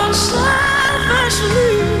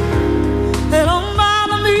unselfishly. They don't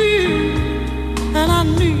bother me, and I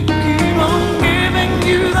need to keep on giving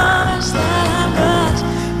you the best that I've got,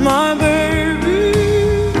 my baby.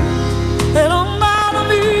 They don't bother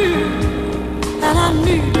me, and I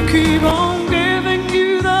need to keep on giving you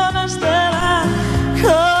the best that I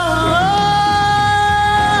got.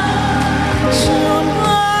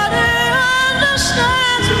 Somebody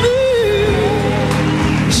understands me.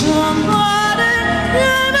 Somebody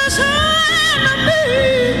give his hand to me.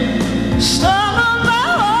 Stubborn my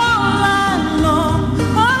whole life long,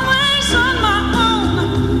 always on my own.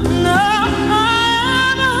 No, I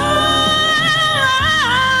am home,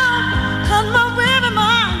 and my weary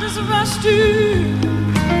mind is resting.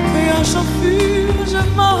 Yes, I feel as if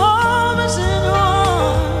my home is in your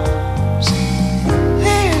arms.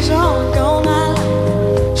 Here's all gone, I like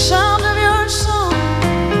the sound of your song.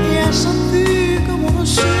 Yes, I think I wanna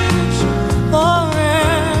sing it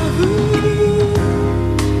forever.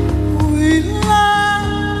 We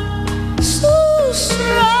love so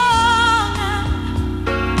strong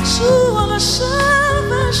and so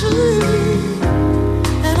unselfishly.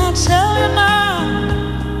 And I tell you now,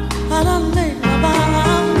 I don't make my vow.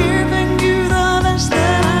 I'm giving you the best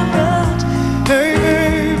that I've got. Hey,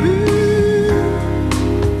 baby,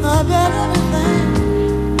 I bet everything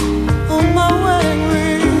on my wedding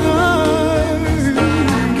ring.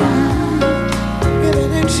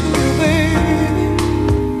 Giving it to you, baby.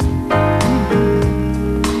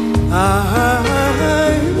 I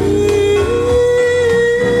love you.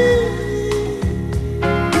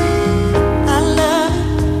 I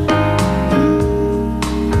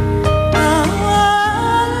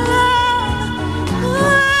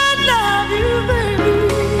love you, baby.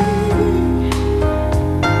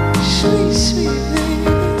 Sweet, sweet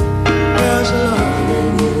baby. Yes, I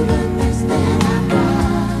love you.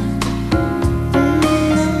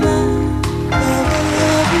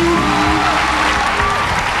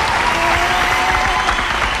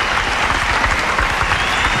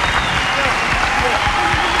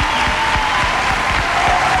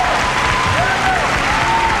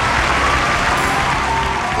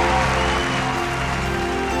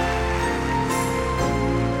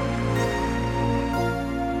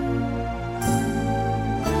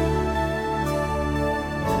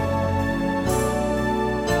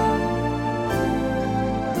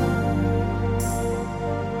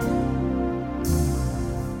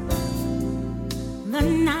 The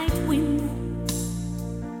night we met,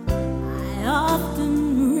 I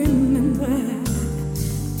often remember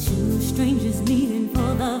two strangers meeting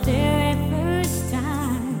for the very first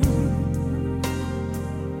time.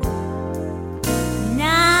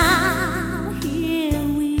 Now here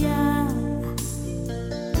we are,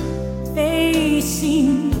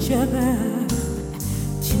 facing each other,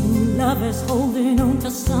 two lovers holding on to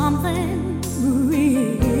something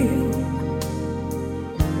real.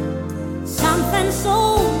 Something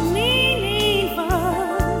so meaningful.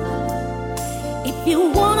 If you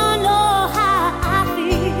wanna know how I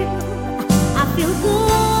feel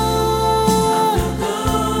good,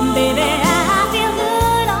 baby. I feel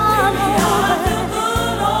good all over.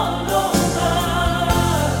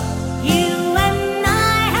 You and I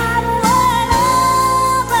have one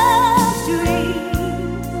lover's dream.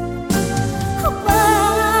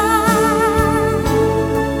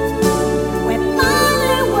 We're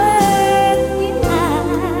finally working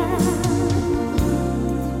out.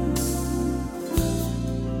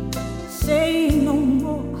 Say no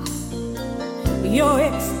more. Your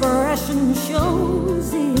expression shows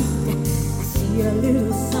it. I see a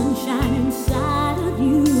little sunshine inside of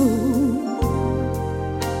you.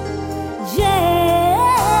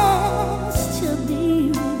 Just to be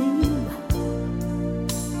with you,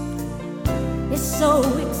 it's so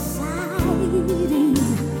exciting.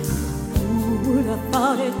 Who would have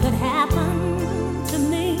thought it could happen to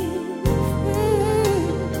me?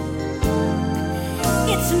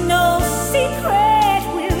 It's no secret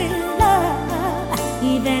we're in love.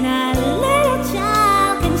 Even a little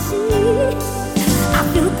child can see. I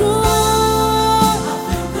feel good,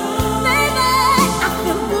 baby. I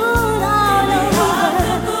feel good all over.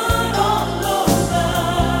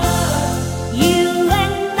 You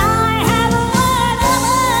and I have one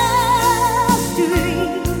lover's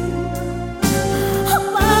dream.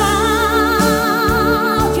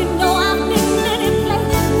 Wow, you know I've been many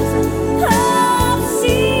places.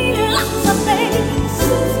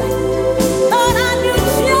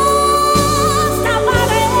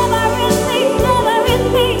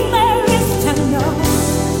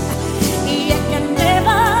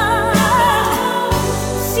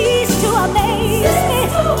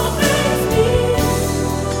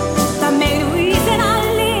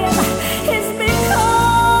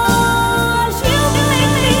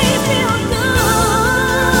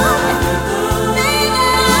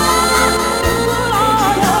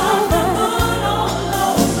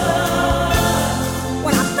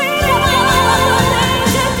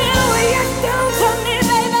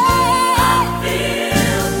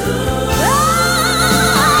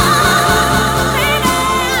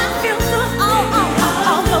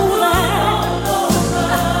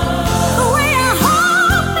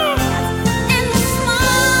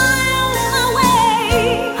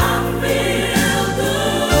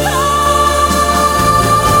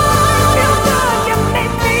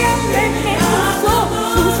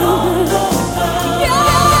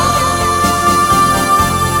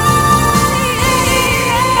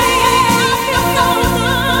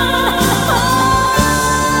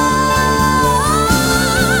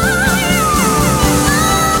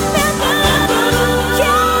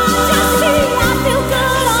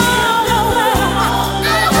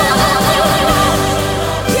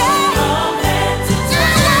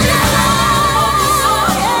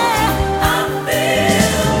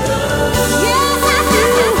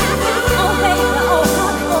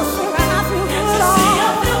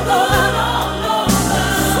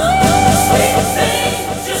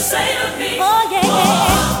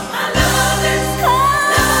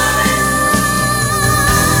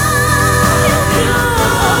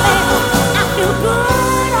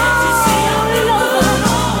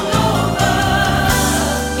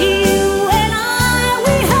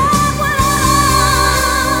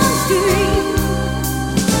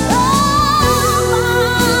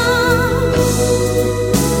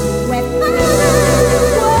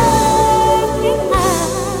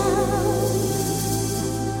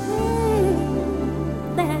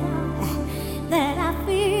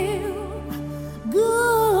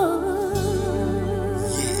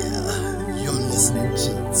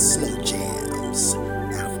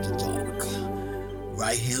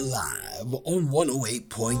 right here live on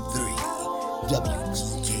 108.3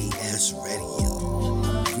 WGKS Radio.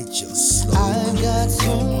 Get your slow. I've got to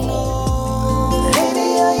know, baby,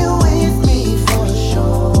 are you with me for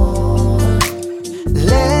sure?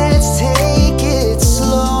 Let's take it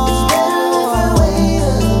slow. Wait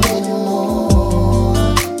a bit more.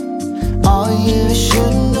 All you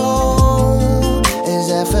should know is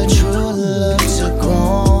that for true love to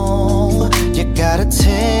grow, you gotta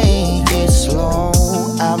take it slow.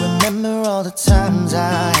 I remember all the times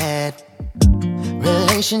I had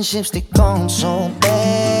relationships that gone so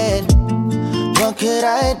bad. What could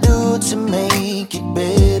I do to make it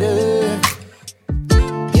better?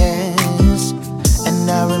 Yes, and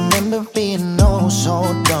I remember being oh so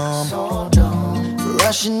dumb,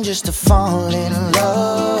 rushing just to fall in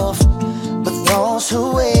love. But those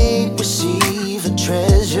who wait receive a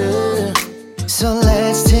treasure. So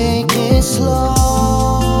let's take it slow.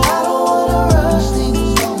 I don't wanna rush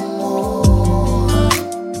things no more.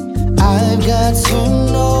 I've got to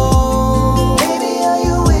know, baby, are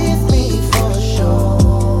you with me for sure?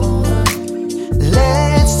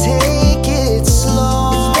 Let's take it slow.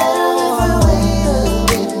 It's better if I wait a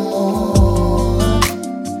bit more.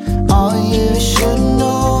 All you should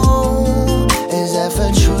know is that for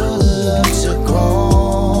true love to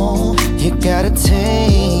grow, you gotta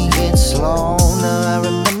take it slow. Now I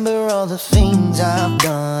remember all the things I've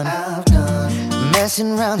done,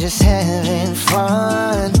 messing around, just having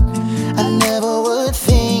fun. I never would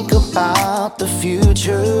think about the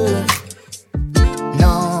future,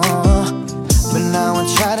 no. But now I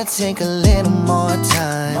try to take a little more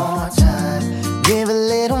time, give a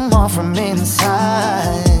little more from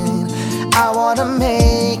inside. I wanna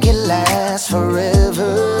make it last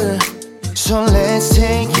forever. So let's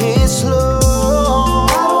take it slow.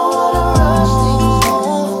 I don't wanna rush things no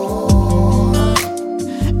more.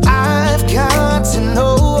 I've got to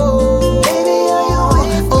know, baby, are you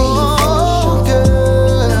with me? Oh,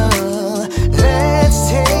 girl, let's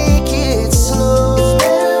take it slow. It's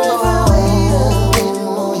better if I wait a bit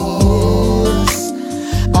more, yes.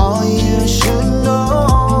 All you should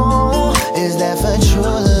know is that for true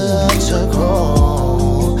love to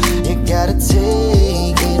grow, you gotta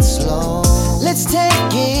take it slow. Let's take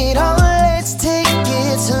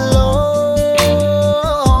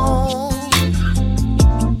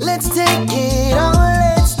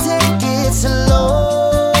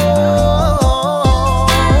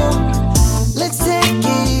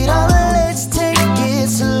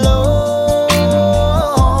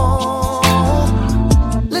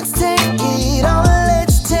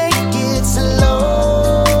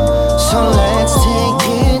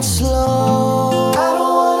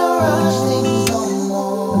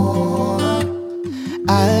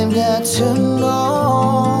to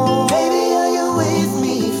know, baby, are you with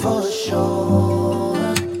me for sure?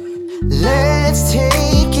 Let's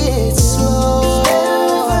take it slow.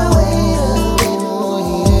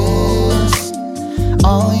 Yes.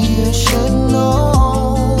 All you should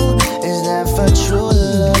know is that for true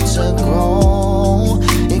love to grow,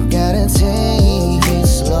 you gotta take it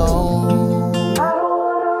slow.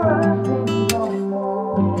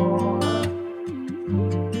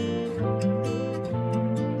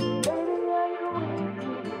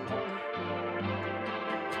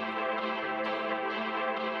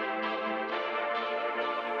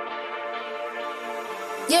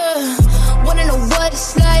 Yeah, wanna know what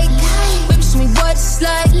it's like? Baby, show me what it's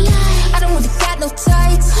like. I don't really got no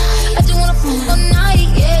tights. I just wanna fuck all night.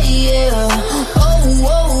 Yeah, yeah. Oh,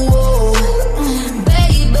 oh, oh,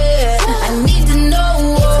 baby, I need to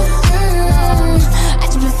know. I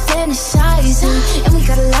just been fantasizing, and we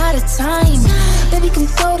got a lot of time. Baby, come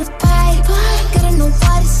throw the pipe. Gotta know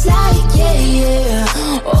what it's like. Yeah, yeah.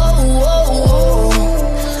 Oh, oh, oh,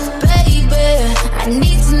 baby, I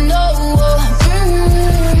need to know.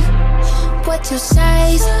 What's your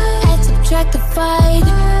size? Add, subtract, divide.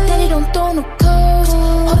 Daddy don't throw no curves.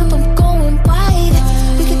 Hold up, I'm going wide.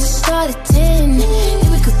 We could just start at 10,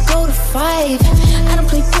 then we could go to 5. I don't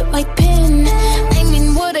play with my pen. I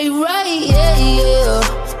mean what I write, yeah, yeah.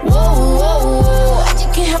 Whoa, whoa, whoa. I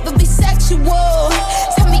just can't help but be sexual.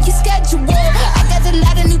 Tell me your schedule. I got a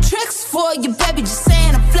lot of new tricks for you, baby. Just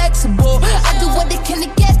saying I'm flexible. I do what they can to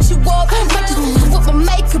get you up. Might just put my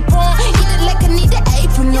makeup on. Either like I need an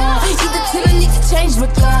apron on. Either till I need to change my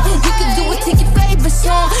gun. You can do it to your favorite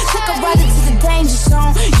song. Take a ride into the danger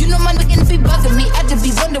zone. You know my nigga be bugging me. I just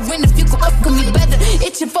be wondering if you could up with me better.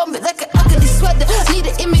 Itching for me like an ugly sweater. Need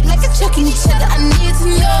an image like a chucking each other. I need to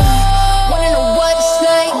know. Wanna know what it's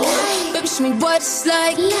like? Baby, show me what it's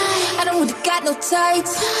like. I don't really got no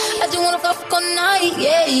tights. I just wanna fuck all night.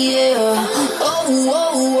 Yeah, yeah. Oh,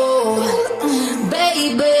 oh, oh,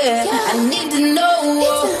 baby, I need to know.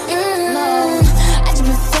 I just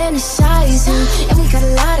been fantasizing, and we got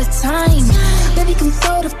a lot of time. Baby, come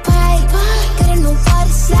throw the pipe. Gotta know what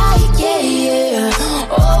it's like. Yeah, yeah.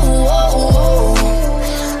 Oh, oh, oh,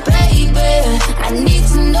 baby, I need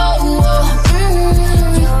to know.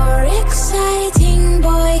 You're exciting,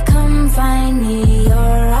 boy, come find me.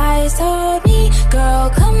 Your eyes told me, girl,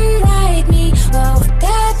 come ride me. Well, with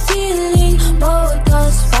that feeling, both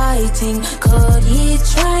us fighting. Could he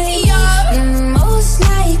try? Most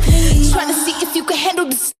likely. Trying to see if you can handle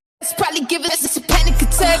this. Probably giving us a panic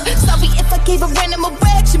attack. Sorry if I gave a random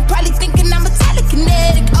erection. Probably thinking I'm a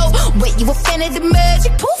telekinetic. Oh, wait, you a fan of the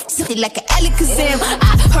magic? Poof, silly like an Alakazam.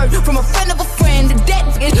 I heard from a friend of a friend that that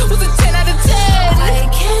was a 10 out of 10. I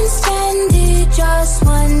can't stand it, just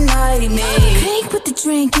one night, man. Crank with the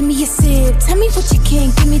drink, give me a sip. Tell me what you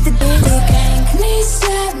can, give me the dick. Gank me,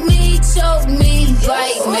 slap me, choke me,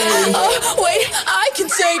 bite me. Wait, I can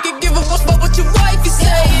take it. Give a fuck about what your wife is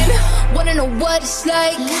saying. Wanna know what it's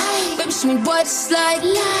like? Baby, show me what it's like.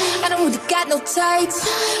 I don't really got no tights.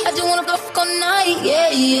 I just wanna go fuck all night. Yeah,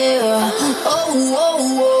 yeah. Oh,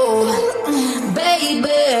 oh, oh,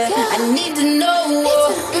 baby, I need to know.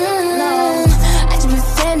 I just been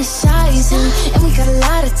fantasizing, and we got a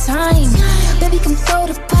lot of time. Baby, come throw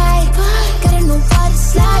the pipe. Gotta know what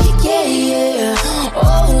it's like. Yeah, yeah.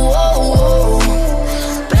 Oh, oh,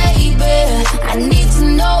 oh, baby, I need to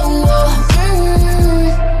know.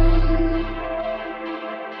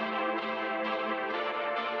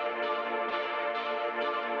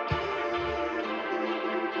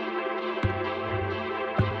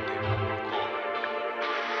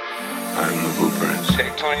 I'm the Blueprints.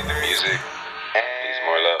 Take 20 the music. Needs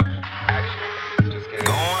more love. Action. Just kidding.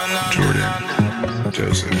 Going on. Jordan.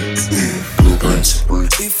 Joseph. Blueprints.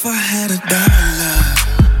 If I had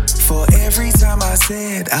 $1 for every time I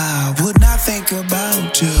said I would not think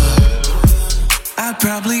about you, I'd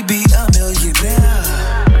probably be a millionaire.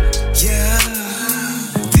 Yeah.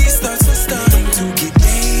 These thoughts are starting to get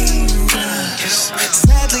dangerous.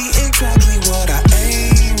 Sadly, exactly what I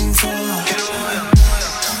aim for.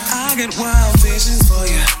 I get wild visions for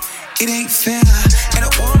you. It ain't fair, and I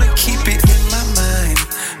wanna keep it in my mind,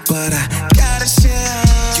 but I gotta share.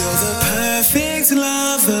 You're the perfect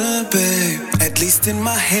lover, babe. At least in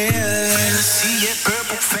my head. Fantasy,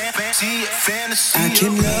 purple fantasy. I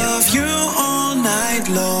can love you all night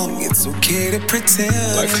long. It's okay to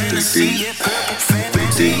pretend. Like 3D.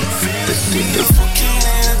 Fucking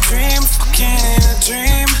in a dream, fucking in a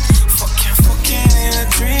dream. Fucking in a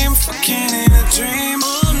dream, fucking in a dream.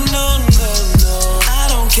 Oh no, no, no. I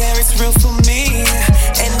don't care, it's real for me.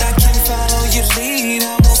 And I can follow your lead, I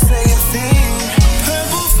won't say a thing.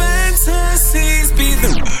 Purple fantasies be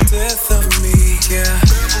the death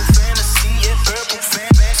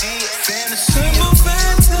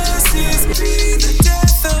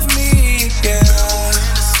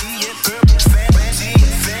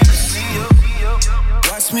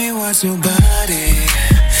about your body.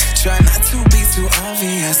 Try not to be too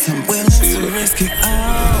obvious. I'm willing to risk it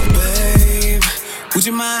all, babe. Would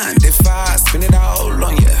you mind if I spin it all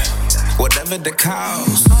on you? Whatever the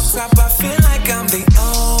cost. On top, I feel like I'm the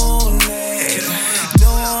only.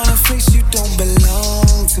 Don't wanna face you, don't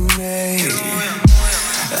belong to me.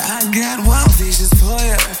 I got wild visions for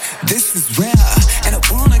you. This is rare, and I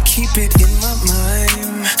wanna keep it in my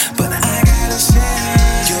mind. But I gotta share.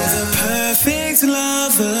 You're the perfect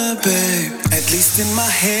lover, babe. At least in my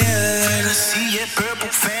head.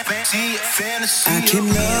 I can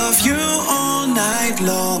love you all night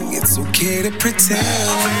long. It's okay to pretend.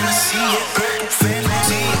 Fucking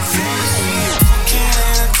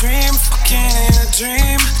in a dream, fucking in a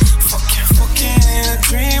dream. Fucking in a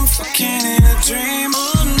dream, fucking in a dream.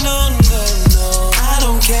 Oh no, no, no. I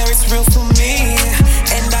don't care, it's real for me.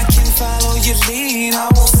 And I can follow your lead, I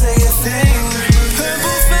won't say a thing.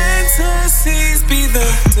 Purple fantasies be the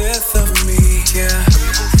death of me, yeah.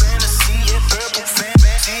 Purple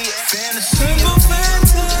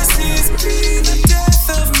fantasies be the death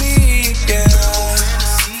of me, yeah.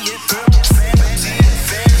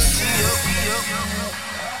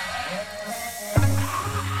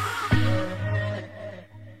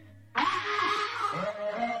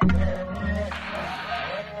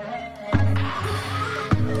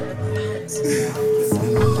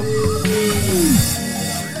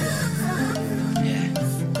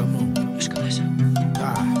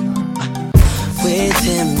 With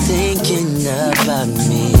him thinking about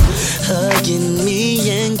me, hugging me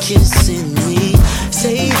and kissing me.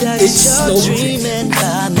 Say that it's you're dreaming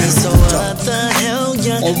about me. So what the hell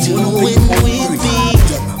you doing with me?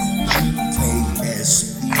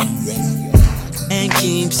 And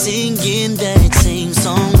keep singing that same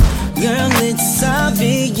song. Girl, it's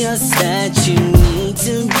obvious that you need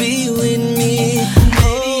to be with me.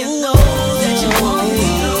 Baby, I know that you want me,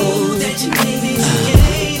 know that you need me.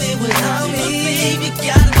 Can't live without me. Baby,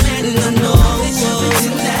 got a man, and I know that you're into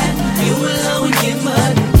that. You alone get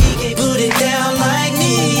mud, he can't put it down like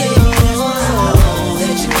me. I know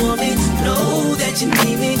that you want me, know that you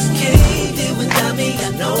need me. Can't live without me.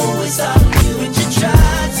 I know it's all you, but you try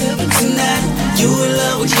to pretend that you in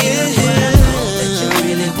love with him. That you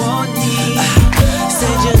really want me.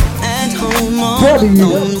 Said you're at home all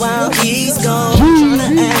alone while he's gone. Trying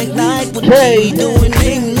to act like what we doing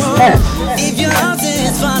ain't wrong. If your heart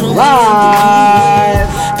is fine with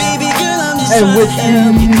baby girl, I'm just trying to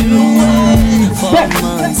help you through it. 4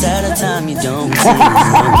 months at a time, you don't see him.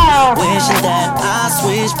 Wishing that I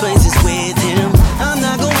switch places with him. I'm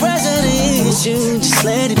not gonna pressure the issue, just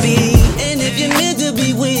let it be. And if you're meant to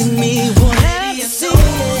be with me, we'll have to see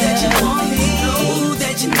that you want me, know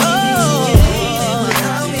that you need me.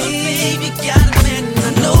 Baby, got a man, and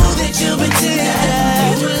I know that you'll pretend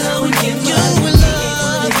that you will love him. You will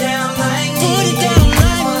love it down like me. Put it down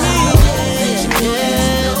like me.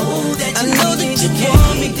 I know that you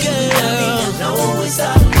want me, girl. I know it's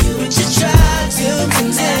all you, but you try to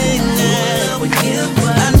pretend that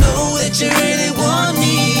I know that you really want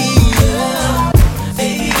me.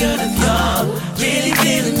 Baby girl, if you're really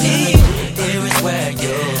feeling me, here is where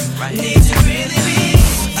you need to really be.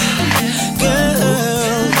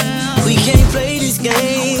 Girl, we can't play these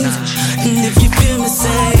games. And if you feel me,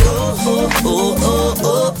 say oh, oh, oh,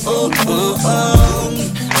 oh, oh, oh, oh.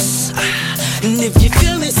 And if you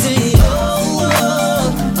feel me, say oh, oh,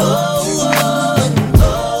 oh, oh,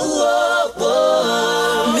 oh, oh, oh.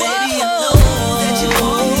 Baby, I know that you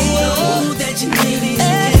want me, know that you need me.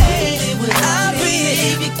 I'll be,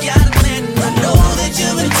 baby, got a man, I know that you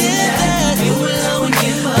pretend that you alone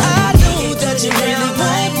give up. I know that you really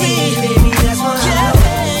want me, baby, that's why I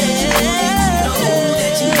know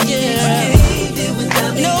that you need me.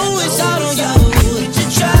 No, it's all on you, but you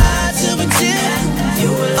try to pretend you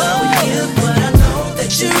alone give up. But I know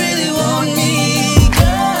that you really want me,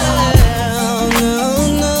 girl. No,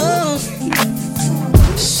 no.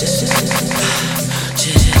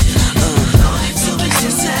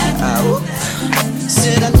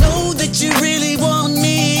 Said I know that you really want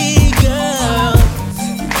me, girl.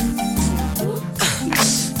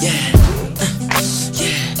 Yeah,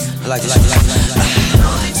 yeah. I like it.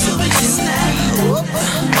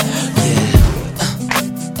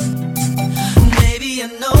 Baby, I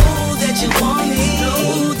know that you want me,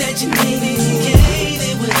 know that you need me. Can't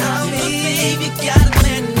live without me. Baby, got a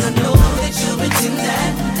man, I know that you pretend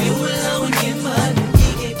that you alone get mud. He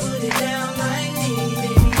can't put it down like me,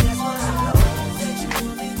 baby. That's why I know that you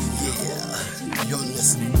want me. Yeah, you're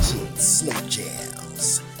listening to Slow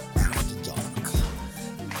Jams After Dark,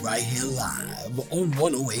 right here live on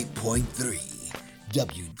 108.3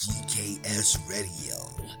 WGKS Radio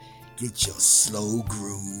Get your slow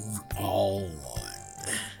groove on.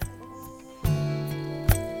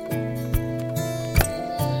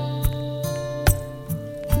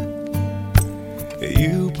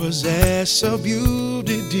 You possess a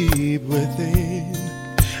beauty deep within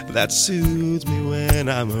that soothes me when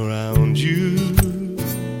I'm around you.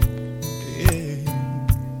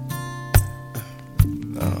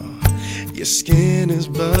 Your skin is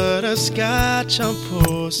butterscotch on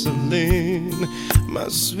porcelain. My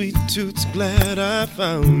sweet tooth's glad I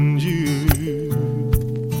found you.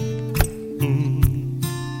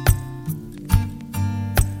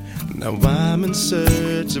 Now I'm in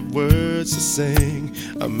search of words to sing,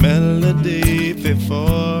 a melody fit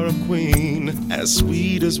for a queen, as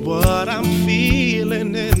sweet as what I'm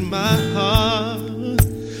feeling in my heart.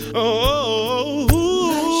 Oh,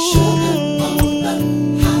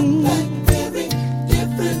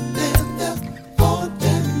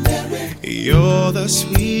 you're the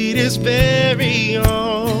sweetest berry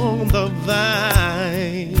on the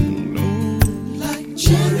vine. Ooh. Like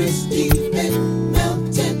cherries deep in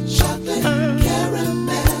melted chocolate,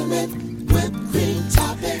 caramel and whipped cream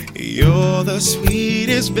topping. You're the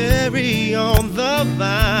sweetest berry on the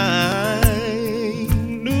vine.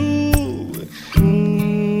 Ooh.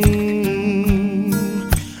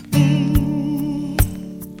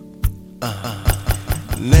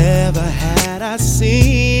 Never had I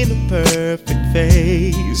seen a perfect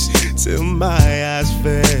face till my eyes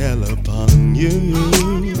fell upon you.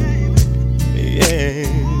 Yeah.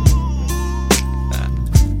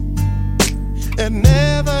 And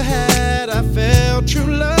never had I felt true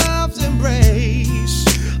love's embrace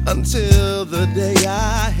until the day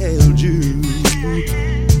I held you.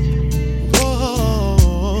 Whoa.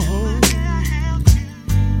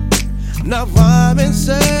 Now I'm in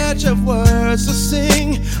search of words to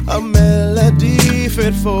sing, a melody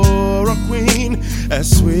fit for a queen, as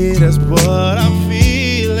sweet as what I'm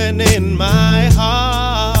feeling in my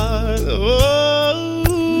heart. Oh,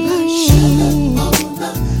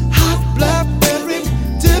 hot blackberry,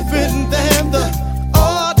 different than the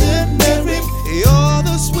ordinary. You're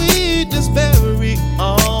the sweetest berry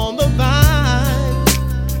on the vine.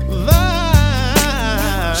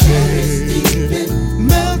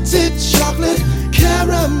 Melted chocolate,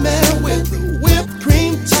 caramel with whipped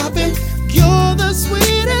cream topping. You're the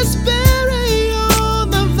sweetest berry on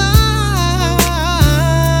the vine.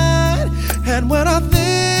 And when I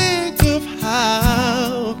think of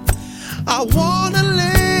how I wanna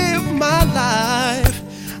live my life,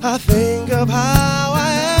 I think of how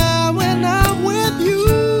I am when I'm with you.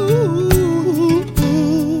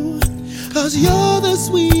 'Cause you're the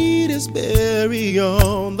sweetest berry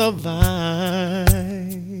on the vine.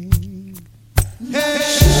 Hey,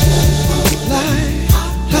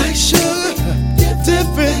 like sugar,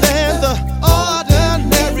 different than the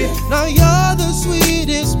ordinary. Now you're the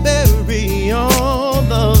sweetest berry on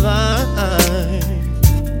the vine.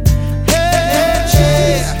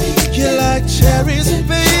 Hey, you like cherries,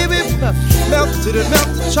 baby, melted and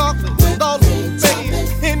melted chocolate with all the baby.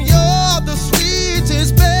 And you're the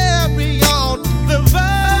sweetest berry on the vine.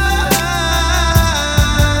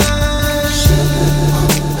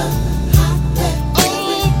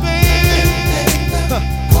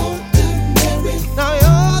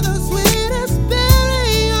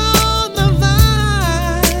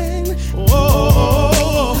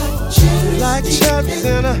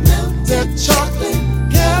 That chocolate,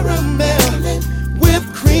 caramel,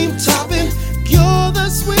 whipped cream topping. You're the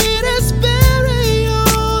sweetest berry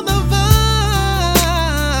on the vine.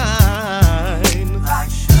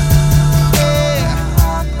 Yeah.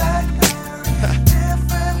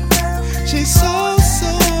 She's so,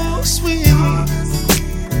 so sweet.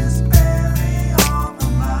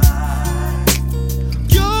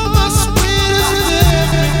 You're the sweetest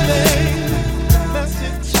everything.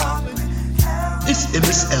 It's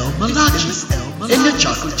MSL Malachi and the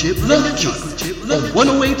Chocolate Chip Love Kick on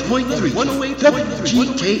 108.3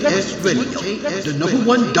 WGKS Radio, the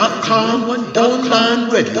 #1.com online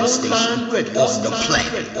radio station on the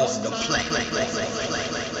planet.